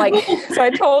 And like, so I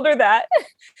told her that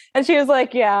and she was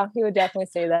like, "Yeah, he would definitely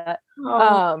say that."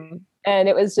 And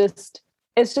it's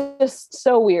just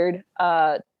so weird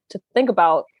to think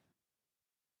about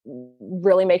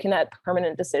really making that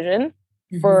permanent decision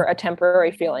for a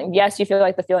temporary feeling. Yes, you feel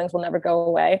like the feelings will never go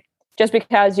away. Just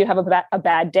because you have a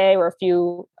bad day or a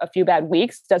few bad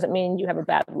weeks doesn't mean you have a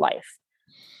bad life.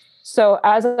 So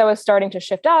as I was starting to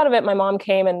shift out of it, my mom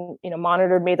came and,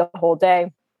 monitored me the whole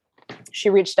day. She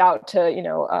reached out to,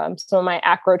 some of my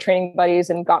acro training buddies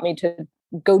and got me to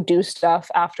go do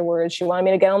stuff afterwards. She wanted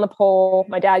me to get on the pole.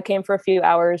 My dad came for a few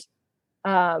hours.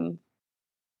 I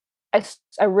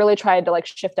really tried to like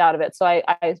shift out of it. So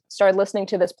I started listening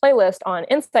to this playlist on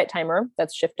Insight Timer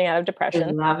that's shifting out of depression.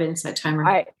 I love Insight Timer.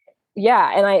 I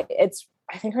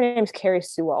think her name's Carrie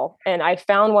Sewell. And I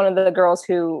found one of the girls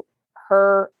who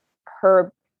her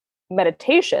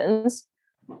meditations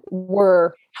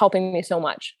were helping me so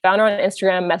much. Found her on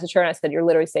Instagram, messaged her, and I said, "You're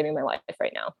literally saving my life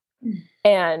right now."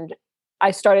 And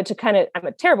I started to I'm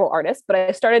a terrible artist, but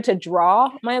I started to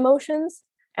draw my emotions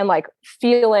and like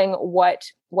feeling what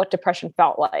depression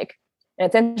felt like. And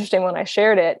it's interesting when I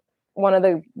shared it, one of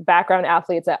the background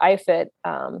athletes at iFit,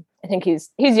 I think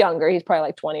he's younger, he's probably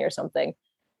like 20 or something.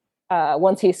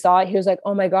 Once he saw it, he was like,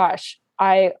 "Oh my gosh."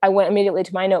 I went immediately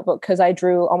to my notebook because I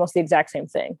drew almost the exact same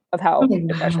thing of how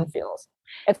depression feels.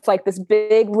 It's like this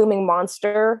big looming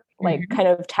monster, like kind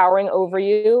of towering over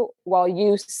you while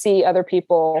you see other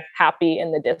people happy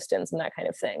in the distance and that kind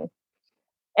of thing.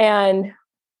 And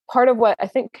part of what I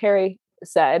think Carrie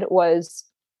said was,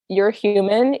 you're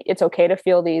human. It's okay to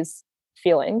feel these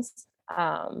feelings.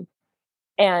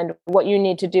 And what you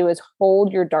need to do is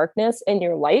hold your darkness and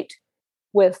your light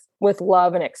with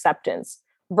love and acceptance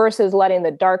versus letting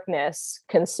the darkness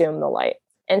consume the light.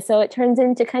 And so it turns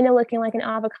into kind of looking like an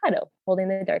avocado holding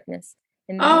the darkness.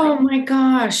 Oh my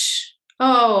gosh.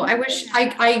 Oh, I wish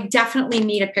I definitely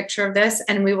need a picture of this,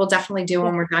 and we will definitely do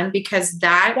when we're done, because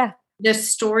the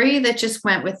story that just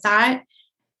went with that.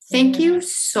 Thank you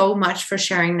so much for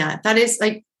sharing that. That is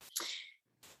like,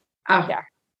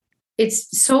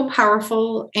 it's so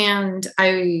powerful. And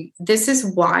this is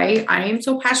why I am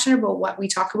so passionate about what we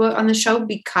talk about on the show,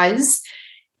 because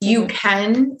you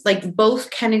can, like, both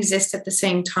can exist at the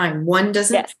same time. One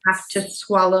doesn't have to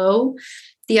swallow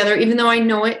the other, even though I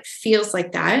know it feels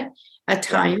like that at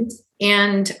times.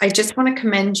 And I just want to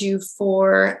commend you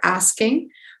for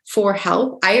asking for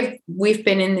help. We've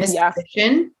been in this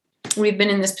position. We've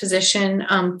been in this position,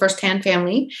 firsthand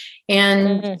family.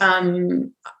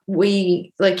 And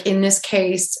we, like in this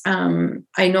case,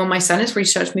 I know my son has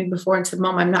reached out to me before and said,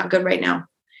 "Mom, I'm not good right now.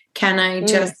 Can I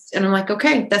just," and I'm like,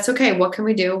 "Okay, that's okay. What can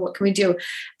we do? What can we do?"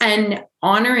 And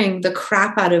honoring the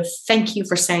crap out of, thank you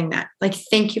for saying that. Like,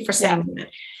 thank you for saying that.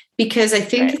 Because I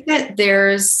think that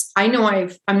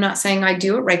I'm not saying I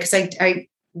do it right, because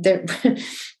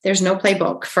there's no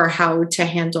playbook for how to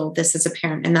handle this as a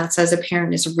parent. And that's, as a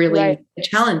parent, is really a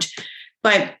challenge.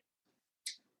 But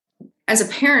as a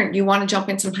parent, you want to jump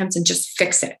in sometimes and just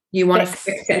fix it. You want to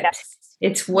fix it. Yes.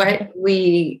 It's what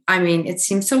it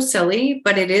seems so silly,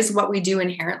 but it is what we do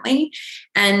inherently.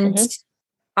 And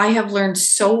I have learned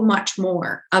so much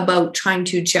more about trying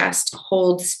to just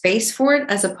hold space for it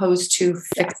as opposed to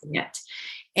fixing it.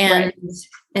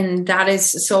 And that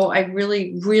is, so I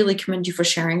really, really commend you for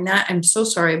sharing that. I'm so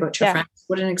sorry about your friends.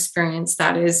 What an experience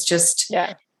that is. Just,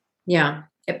 but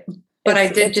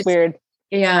it's weird.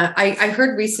 Yeah. I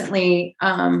heard recently,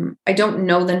 I don't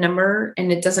know the number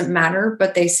and it doesn't matter,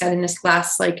 but they said in this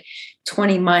last like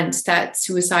 20 months that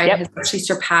suicide has actually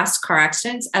surpassed car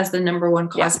accidents as the number one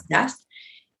cause of death.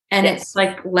 And it's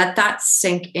like, let that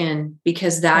sink in,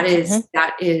 because that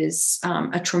is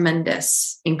a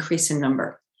tremendous increase in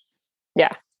number.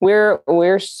 Yeah.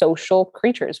 We're social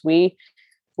creatures. We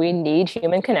need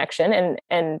human connection,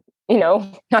 and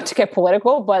not to get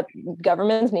political, but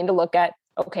governments need to look at,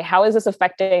 okay, how is this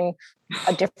affecting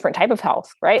a different type of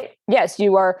health, right? Yes,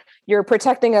 you're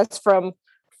protecting us from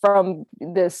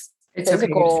this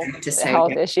physical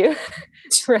health issue,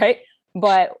 right?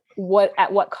 But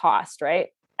at what cost, right?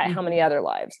 At how many other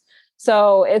lives?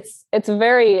 So it's a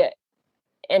very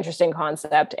interesting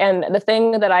concept. And the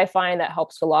thing that I find that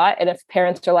helps a lot, and if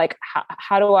parents are like,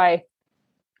 how do I,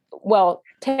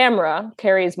 Tamara,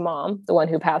 Carrie's mom, the one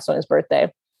who passed on his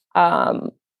birthday,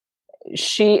 Um,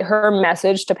 her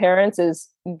message to parents is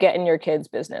get in your kids'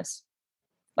 business,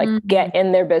 like get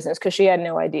in their business, because she had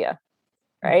no idea.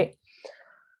 Right.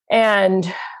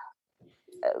 And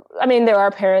I mean, there are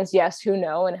parents, yes, who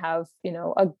know and have,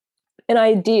 an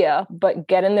idea, but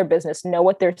get in their business, know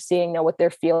what they're seeing, know what they're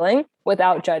feeling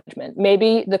without judgment.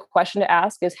 Maybe the question to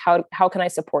ask is how can I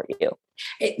support you?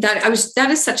 That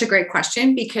is such a great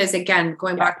question, because again,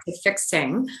 going back to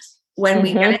fixing, when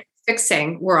we get into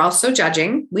fixing, we're also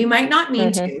judging. We might not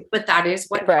mean to, but that is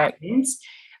what happens.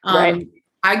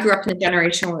 I grew up in a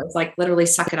generation where it was like literally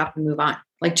suck it up and move on.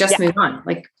 Like just move on.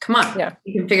 Like, come on,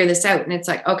 you can figure this out. And it's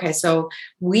like, okay, so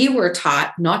we were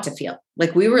taught not to feel.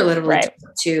 Like we were literally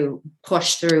taught to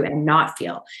push through and not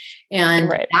feel.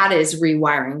 And that is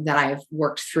rewiring that I've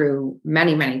worked through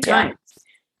many, many times.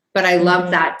 But I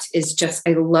love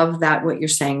I love that what you're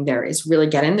saying there is really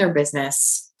get in their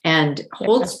business and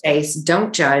hold space,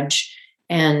 don't judge.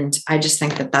 And I just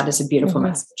think that is a beautiful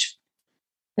message.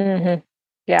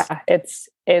 Yeah, it's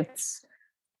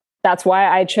that's why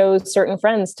I chose certain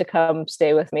friends to come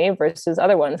stay with me versus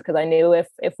other ones. Because I knew if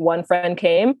one friend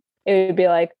came, it would be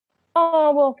like,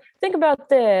 oh, well, think about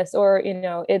this. Or,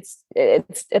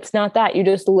 it's not that. You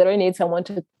just literally need someone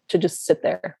to just sit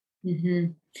there.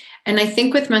 Mm-hmm. And I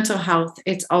think with mental health,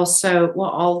 it's also,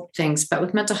 well, all things, but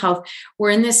with mental health,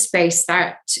 we're in this space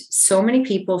that so many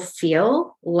people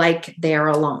feel like they're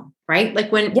alone, right?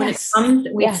 Like when it comes,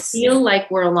 we feel like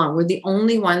we're alone. We're the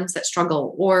only ones that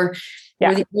struggle, or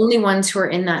we're the only ones who are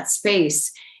in that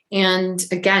space. And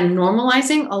again,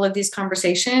 normalizing all of these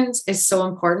conversations is so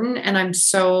important. And I'm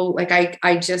so like,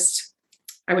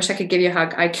 I wish I could give you a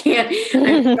hug. I can't.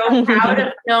 I'm so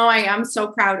proud I am so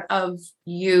proud of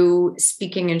you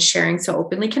speaking and sharing so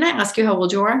openly. Can I ask you how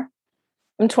old you are?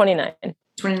 I'm 29.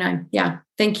 29. Yeah.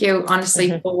 Thank you,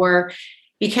 honestly,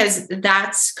 because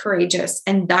that's courageous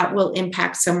and that will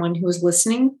impact someone who is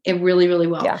listening. It really, really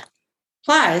will. Yeah.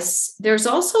 Plus, there's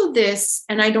also this,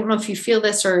 and I don't know if you feel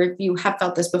this or if you have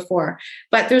felt this before,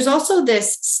 but there's also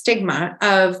this stigma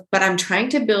of, but I'm trying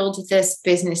to build this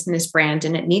business and this brand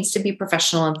and it needs to be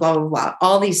professional and blah, blah, blah.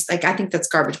 All these, like, I think that's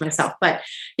garbage myself, but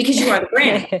because you are the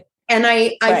brand. And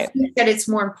I think that it's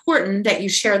more important that you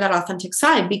share that authentic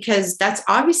side, because that's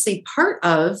obviously part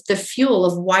of the fuel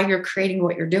of why you're creating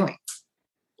what you're doing.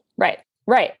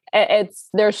 Right.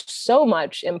 There's so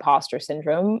much imposter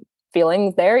syndrome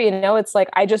feelings there. It's like,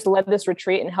 I just led this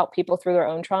retreat and help people through their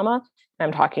own trauma.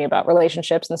 I'm talking about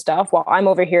relationships and stuff while I'm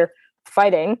over here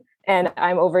fighting and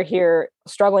I'm over here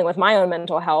struggling with my own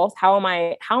mental health. How am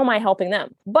I helping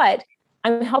them? But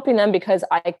I'm helping them because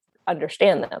I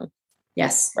understand them.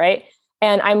 Yes. Right.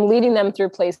 And I'm leading them through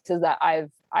places that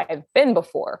I've been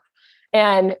before.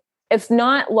 And it's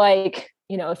not like,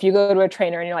 if you go to a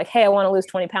trainer and you're like, hey, I want to lose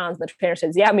 20 pounds. And the trainer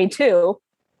says, yeah, me too.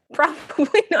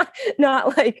 Probably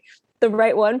not like the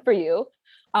right one for you.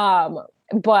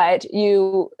 But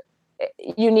you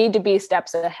need to be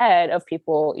steps ahead of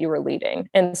people you were leading.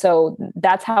 And so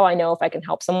that's how I know if I can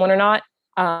help someone or not.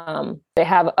 They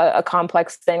have a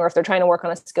complex thing, or if they're trying to work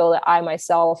on a skill that I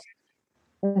myself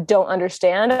don't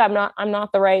understand, I'm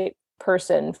not the right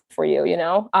person for you.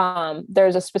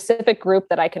 There's a specific group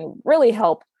that I can really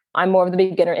help. I'm more of the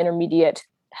beginner intermediate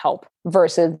help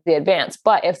versus the advanced.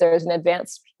 But if there's an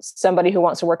advanced, somebody who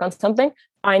wants to work on something,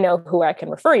 I know who I can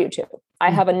refer you to.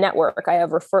 I have a network. I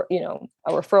have a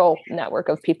referral network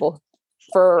of people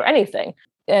for anything.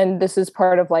 And this is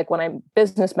part of like when I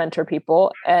business mentor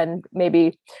people and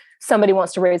maybe somebody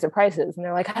wants to raise their prices and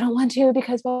they're like, I don't want to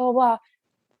because blah, blah, blah.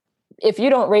 If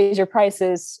you don't raise your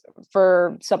prices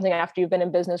for something after you've been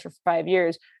in business for 5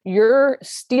 years, you're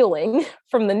stealing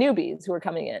from the newbies who are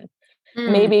coming in.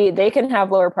 Maybe they can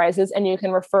have lower prices and you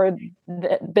can refer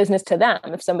the business to them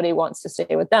if somebody wants to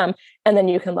stay with them, and then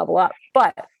you can level up.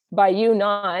 But by you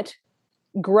not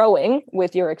growing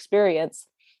with your experience,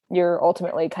 you're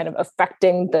ultimately kind of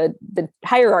affecting the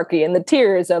hierarchy and the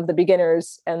tiers of the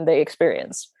beginners and the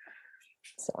experience.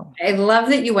 So I love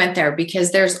that you went there,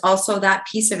 because there's also that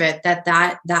piece of it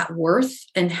that worth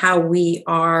and how we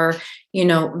are,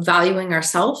 valuing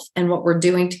ourselves and what we're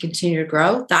doing to continue to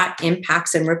grow, that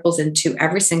impacts and ripples into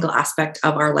every single aspect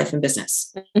of our life and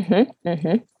business.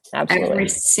 Absolutely. Every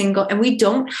single, and we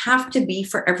don't have to be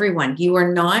for everyone. You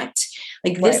are not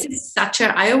like, this is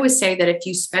I always say that if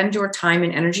you spend your time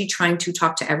and energy trying to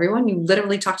talk to everyone, you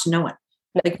literally talk to no one.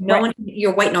 Like no one,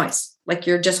 you're white noise. Like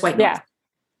you're just white noise. Yeah.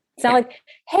 It's not like,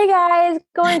 hey guys,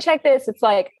 go and check this. It's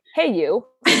like, hey, you,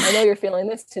 I know you're feeling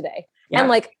this today. And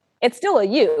like, it's still a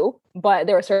you, but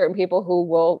there are certain people who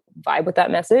will vibe with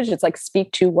that message. It's like,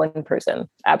 speak to one person.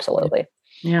 Absolutely.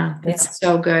 Yeah, it's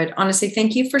so good. Honestly,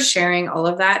 thank you for sharing all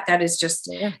of that. That is just,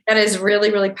 that is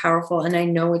really, really powerful. And I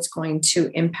know it's going to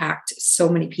impact so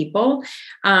many people.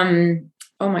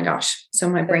 Oh my gosh. So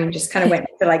my brain just kind of went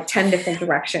to like 10 different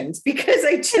directions because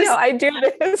I do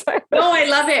this. No, I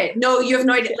love it. No, you have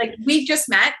no idea. Like we just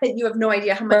met, but you have no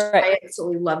idea how much I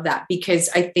absolutely love that, because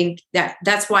I think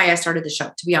that's why I started the show,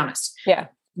 to be honest. Yeah.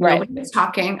 Nobody was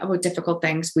talking about difficult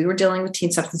things. We were dealing with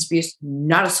teen substance abuse.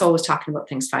 Not a soul was talking about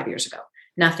things 5 years ago.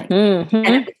 Nothing. Mm-hmm.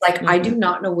 And it was like, I do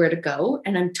not know where to go.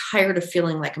 And I'm tired of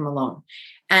feeling like I'm alone.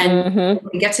 And when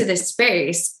we get to this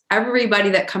space, everybody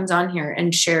that comes on here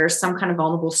and shares some kind of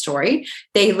vulnerable story,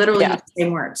 they literally use the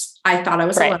same words. I thought I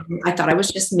was alone. I thought I was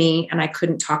just me, and I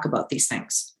couldn't talk about these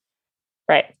things.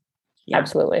 Right. Yeah.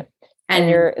 Absolutely.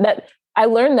 And I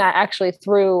learned that actually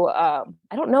through, I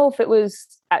don't know if it was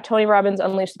at Tony Robbins'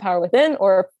 Unleash the Power Within,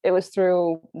 or if it was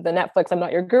through the Netflix I'm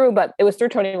Not Your Guru, but it was through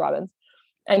Tony Robbins.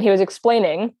 And he was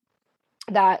explaining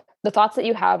that the thoughts that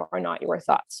you have are not your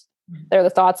thoughts. They're the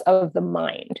thoughts of the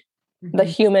mind, the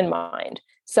human mind.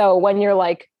 So when you're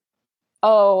like,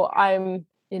 oh, I'm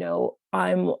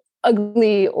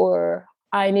ugly, or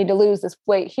I need to lose this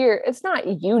weight here, it's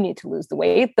not you need to lose the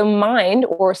weight. The mind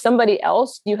or somebody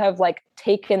else, you have like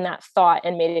taken that thought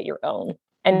and made it your own.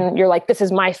 And you're like, this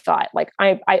is my thought. Like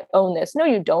I own this. No,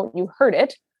 you don't. You heard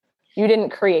it. You didn't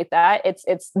create that. It's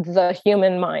the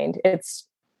human mind. It's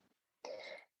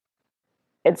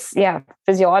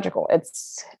physiological.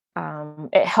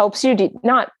 It helps you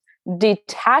not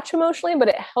detach emotionally, but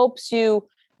it helps you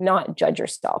not judge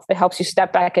yourself. It helps you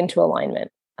step back into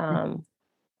alignment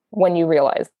when you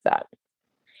realize that.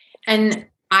 And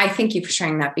I thank you for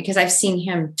sharing that, because I've seen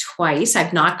him twice.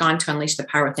 I've not gone to Unleash the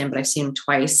Power Within, but I've seen him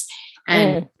twice.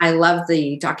 And I love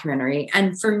the documentary.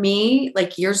 And for me,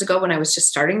 like years ago when I was just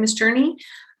starting this journey,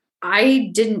 I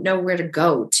didn't know where to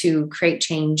go to create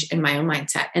change in my own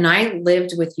mindset. And I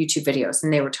lived with YouTube videos,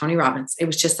 and they were Tony Robbins. It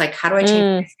was just like, how do I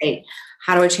change my state?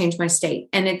 How do I change my state?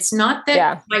 And it's not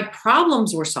that my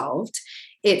problems were solved.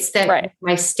 It's that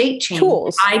my state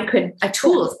changed. I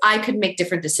could make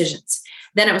different decisions.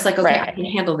 Then it was like, okay, I can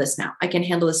handle this now. I can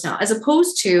handle this now. As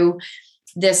opposed to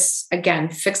this, again,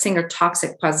 fixing or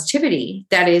toxic positivity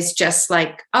that is just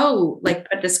like, oh, like,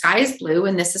 but the sky is blue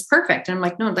and this is perfect. And I'm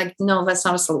like, no, that's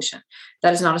not a solution.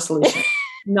 That is not a solution.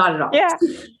 Not at all.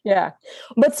 Yeah.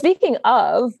 But speaking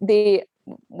of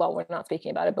we're not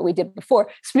speaking about it, but we did before.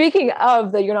 Speaking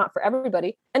of you're not for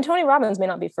everybody, and Tony Robbins may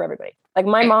not be for everybody. Like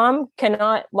my mom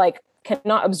cannot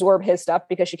absorb his stuff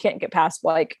because she can't get past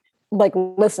like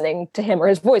listening to him or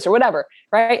his voice or whatever.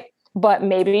 Right. But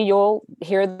maybe you'll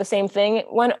hear the same thing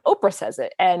when Oprah says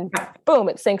it, and boom,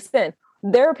 it sinks in.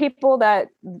 There are people that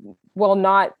will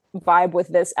not vibe with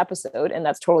this episode, and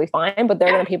that's totally fine. But there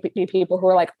are going to be people who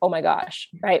are like, oh my gosh.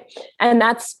 Right. And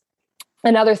that's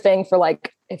another thing for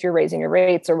like, if you're raising your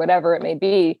rates or whatever it may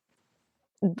be,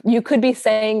 you could be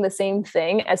saying the same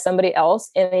thing as somebody else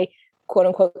in a quote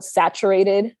unquote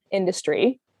saturated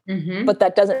industry. But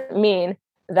that doesn't mean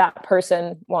that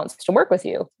person wants to work with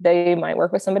you. They might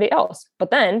work with somebody else.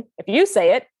 But then if you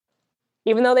say it,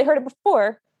 even though they heard it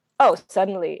before,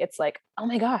 suddenly it's like, oh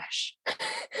my gosh,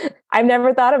 I've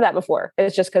never thought of that before.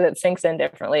 It's just because it sinks in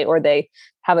differently, or they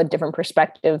have a different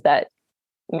perspective that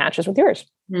matches with yours.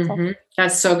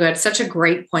 That's so good. Such a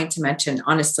great point to mention,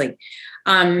 honestly.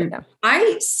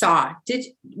 I saw,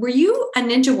 were you a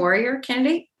Ninja Warrior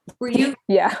candidate? Were you?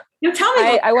 Yeah. Tell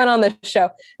me. I went on the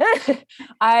show.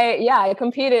 I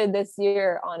competed this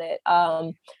year on it.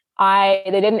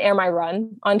 They didn't air my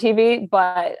run on TV,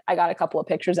 but I got a couple of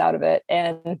pictures out of it,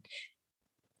 and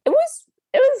it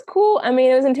was cool. I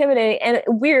mean, it was intimidating, and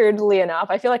weirdly enough,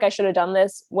 I feel like I should have done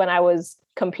this when I was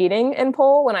competing in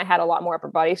pole, when I had a lot more upper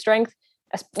body strength,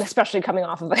 especially coming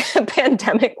off of a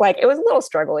pandemic. Like it was a little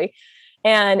struggly,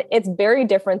 and it's very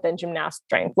different than gymnast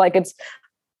strength. Like it's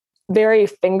very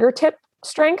fingertip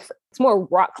strength. It's more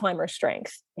rock climber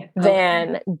strength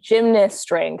than gymnast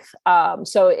strength.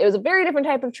 So it was a very different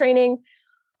type of training.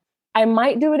 I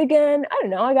might do it again. I don't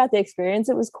know. I got the experience.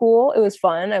 It was cool. It was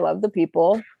fun. I loved the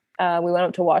people. We went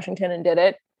up to Washington and did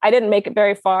it. I didn't make it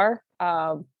very far,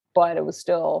 but it was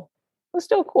still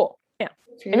cool. Yeah.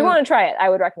 If you want to try it, I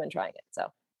would recommend trying it.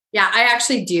 So. Yeah, I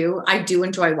actually do. I do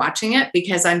enjoy watching it,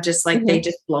 because I'm just like, they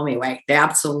just blow me away. They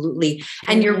absolutely.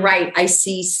 And you're right. I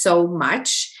see so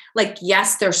much. Like,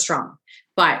 yes, they're strong,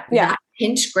 but that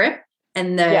pinch grip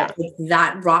and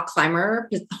that rock climber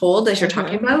hold, as you're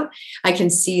talking about, I can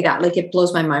see that. Like, it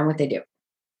blows my mind what they do.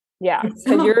 Yeah. Because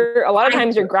a lot of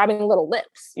times you're grabbing little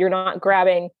lips. You're not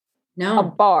grabbing a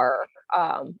bar.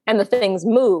 And the things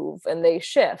move and they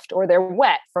shift, or they're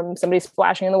wet from somebody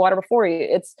splashing in the water before you.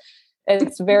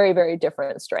 It's very, very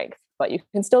different strength, but you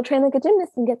can still train like a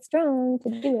gymnast and get strong to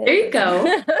do it. There you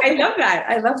go. I love that.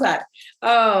 I love that.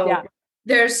 Oh, yeah.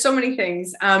 There's so many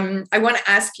things. I want to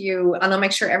ask you, and I'll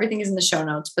make sure everything is in the show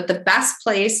notes, but the best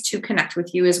place to connect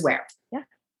with you is where? Yeah.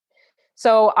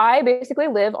 So I basically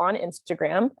live on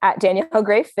Instagram at Danielle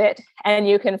Gray Fit, and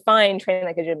you can find Train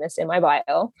Like a Gymnast in my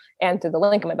bio and through the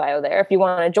link in my bio there. If you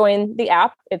want to join the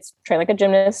app, it's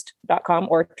trainlikeagymnast.com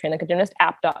or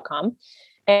trainlikeagymnastapp.com.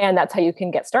 And that's how you can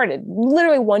get started.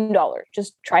 Literally $1.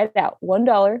 Just try it out.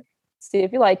 $1. See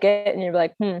if you like it. And you're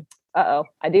like,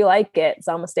 I do like it.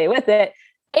 So I'm gonna stay with it.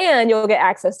 And you'll get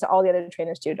access to all the other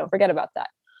trainers too. Don't forget about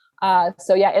that.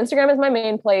 So yeah, Instagram is my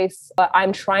main place, but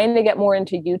I'm trying to get more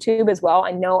into YouTube as well.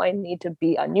 I know I need to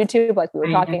be on YouTube. Like we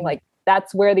were talking, like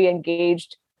that's where the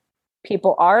engaged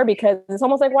people are, because it's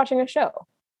almost like watching a show.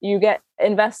 You get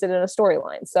invested in a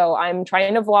storyline. So I'm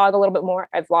trying to vlog a little bit more.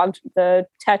 I vlogged the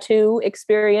tattoo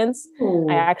experience. Ooh.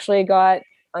 I actually got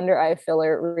under eye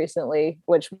filler recently,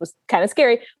 which was kind of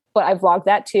scary, but I vlogged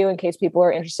that too in case people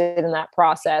are interested in that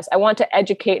process. I want to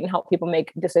educate and help people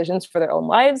make decisions for their own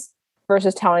lives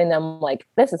versus telling them like,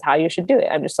 this is how you should do it.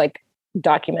 I'm just like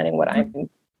documenting what I'm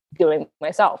doing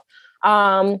myself.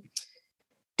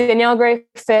 Danielle Gray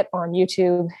Fit on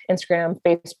YouTube, Instagram,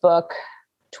 Facebook,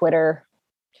 Twitter.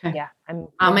 Okay. Yeah.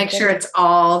 I'll make sure it's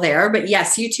all there, but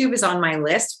yes, YouTube is on my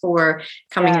list for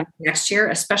coming in next year,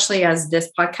 especially as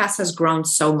this podcast has grown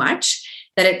so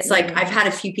much that it's like, I've had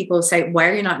a few people say, why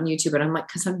are you not on YouTube? And I'm like,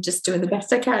 cause I'm just doing the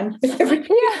best I can. I'm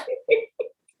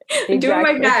doing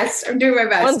my best. I'm doing my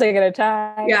best. One thing at a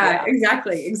time. Yeah,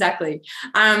 exactly. Exactly.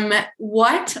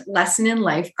 What lesson in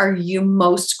life are you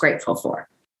most grateful for?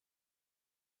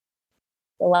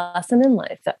 The lesson in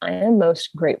life that I am most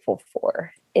grateful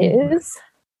for is,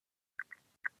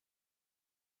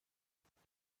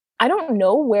 I don't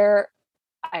know where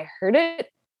I heard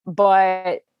it,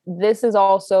 but this is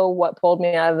also what pulled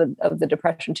me out of the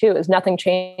depression too, is nothing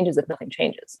changes if nothing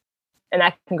changes. And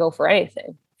that can go for anything.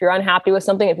 If you're unhappy with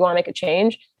something, if you want to make a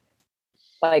change,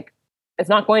 like it's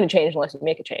not going to change unless you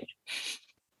make a change.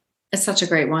 It's such a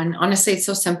great one. Honestly, it's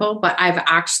so simple, but I've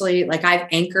actually I've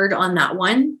anchored on that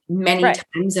one many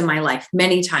times in my life,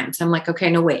 many times. I'm like, okay,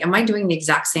 no, wait, am I doing the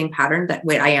exact same pattern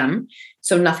I am?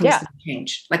 So nothing's going to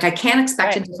change. Like I can't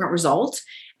expect a different result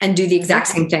and do the exact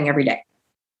same thing every day.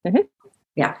 Mm-hmm.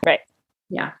 Yeah. Right.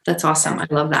 Yeah. That's awesome. I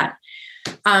love that.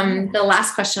 The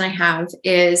last question I have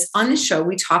is, on this show,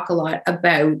 we talk a lot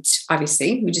about,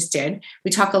 obviously we just did, we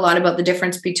talk a lot about the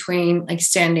difference between like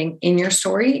standing in your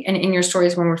story, and in your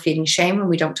stories when we're feeding shame, when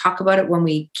we don't talk about it, when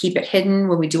we keep it hidden,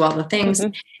 when we do all the things,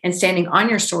 and standing on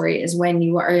your story is when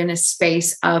you are in a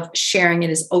space of sharing it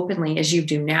as openly as you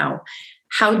do now.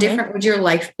 How different would your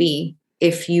life be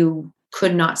if you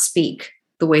could not speak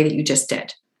the way that you just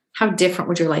did? How different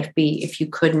would your life be if you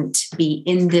couldn't be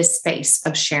in this space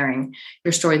of sharing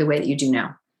your story the way that you do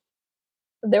now?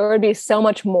 There would be so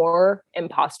much more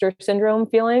imposter syndrome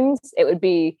feelings. It would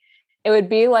be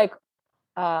like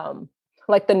the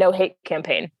no hate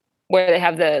campaign where they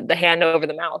have the hand over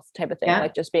the mouth type of thing,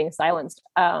 like just being silenced.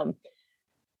 And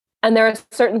there are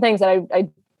certain things that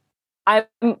I'm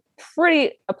a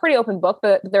pretty open book,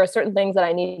 but there are certain things that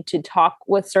I need to talk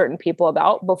with certain people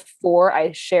about before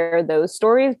I share those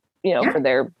stories, for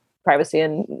their privacy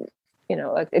and,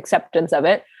 acceptance of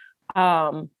it.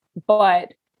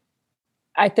 But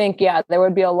I think, there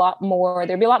would be a lot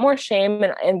more shame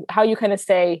and how you kind of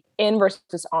say in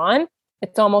versus on.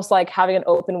 It's almost like having an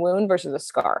open wound versus a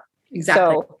scar. Exactly.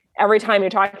 So every time you're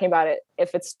talking about it,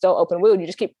 if it's still open wound, you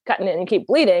just keep cutting it and you keep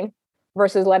bleeding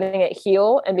versus letting it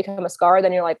heal and become a scar.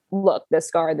 Then you're like, look, this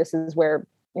scar, this is where,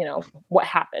 what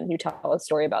happened. You tell a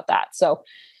story about that. So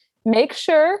make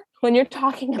sure when you're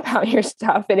talking about your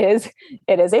stuff, it is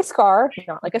a scar,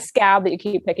 not like a scab that you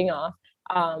keep picking off.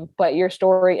 But your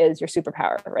story is your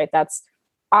superpower, right?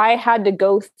 I had to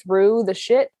go through the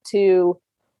shit to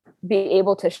be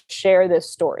able to share this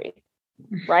story.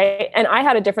 Right. And I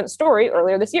had a different story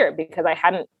earlier this year because I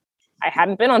hadn't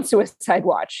been on suicide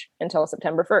watch until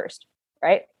September 1st.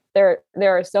 Right. There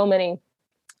are so many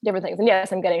different things. And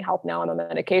yes, I'm getting help now. I'm on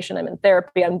medication. I'm in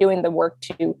therapy. I'm doing the work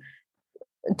to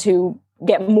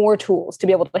get more tools to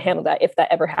be able to handle that if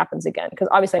that ever happens again. Because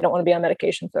obviously I don't want to be on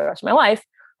medication for the rest of my life.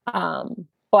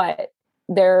 But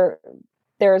there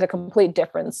is a complete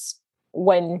difference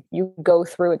when you go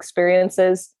through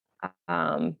experiences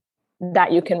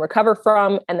that you can recover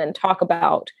from and then talk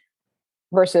about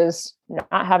versus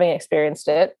not having experienced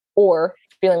it or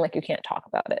feeling like you can't talk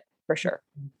about it, for sure.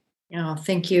 Oh,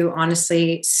 thank you.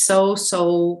 Honestly,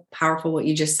 so powerful what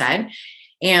you just said.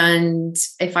 And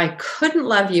if I couldn't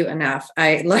love you enough,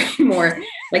 I love you more.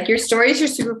 Like, your story is your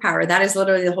superpower. That is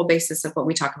literally the whole basis of what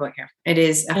we talk about here. It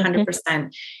is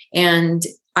 100%. And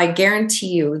I guarantee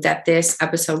you that this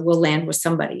episode will land with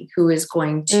somebody who is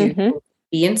going to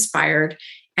be inspired.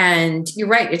 And you're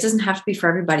right. It doesn't have to be for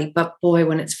everybody, but boy,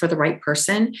 when it's for the right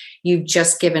person, you've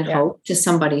just given hope to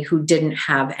somebody who didn't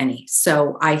have any.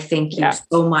 So I thank you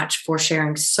so much for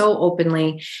sharing so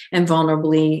openly and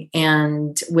vulnerably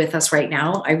and with us right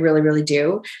now. I really, really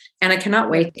do. And I cannot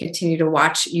wait to continue to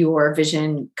watch your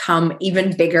vision come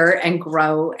even bigger and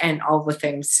grow and all the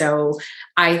things. So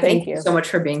I thank you so much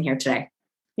for being here today.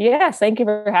 Yes, thank you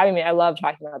for having me. I love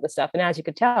talking about this stuff. And as you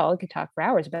could tell, I could talk for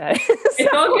hours about it.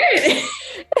 It's all good.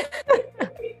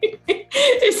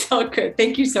 It's all good.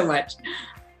 Thank you so much.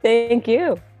 Thank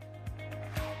you.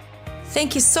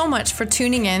 Thank you so much for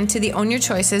tuning in to the Own Your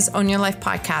Choices, Own Your Life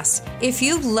podcast. If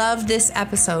you loved this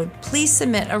episode, please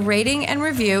submit a rating and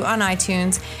review on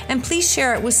iTunes, and please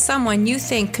share it with someone you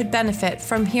think could benefit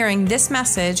from hearing this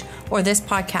message or this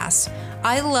podcast.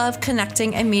 I love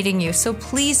connecting and meeting you, so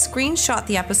please screenshot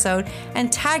the episode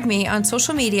and tag me on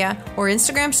social media or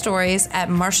Instagram stories at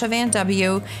Marsha Van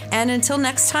W. And until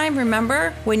next time,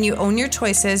 remember, when you own your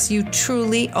choices, you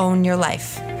truly own your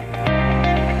life.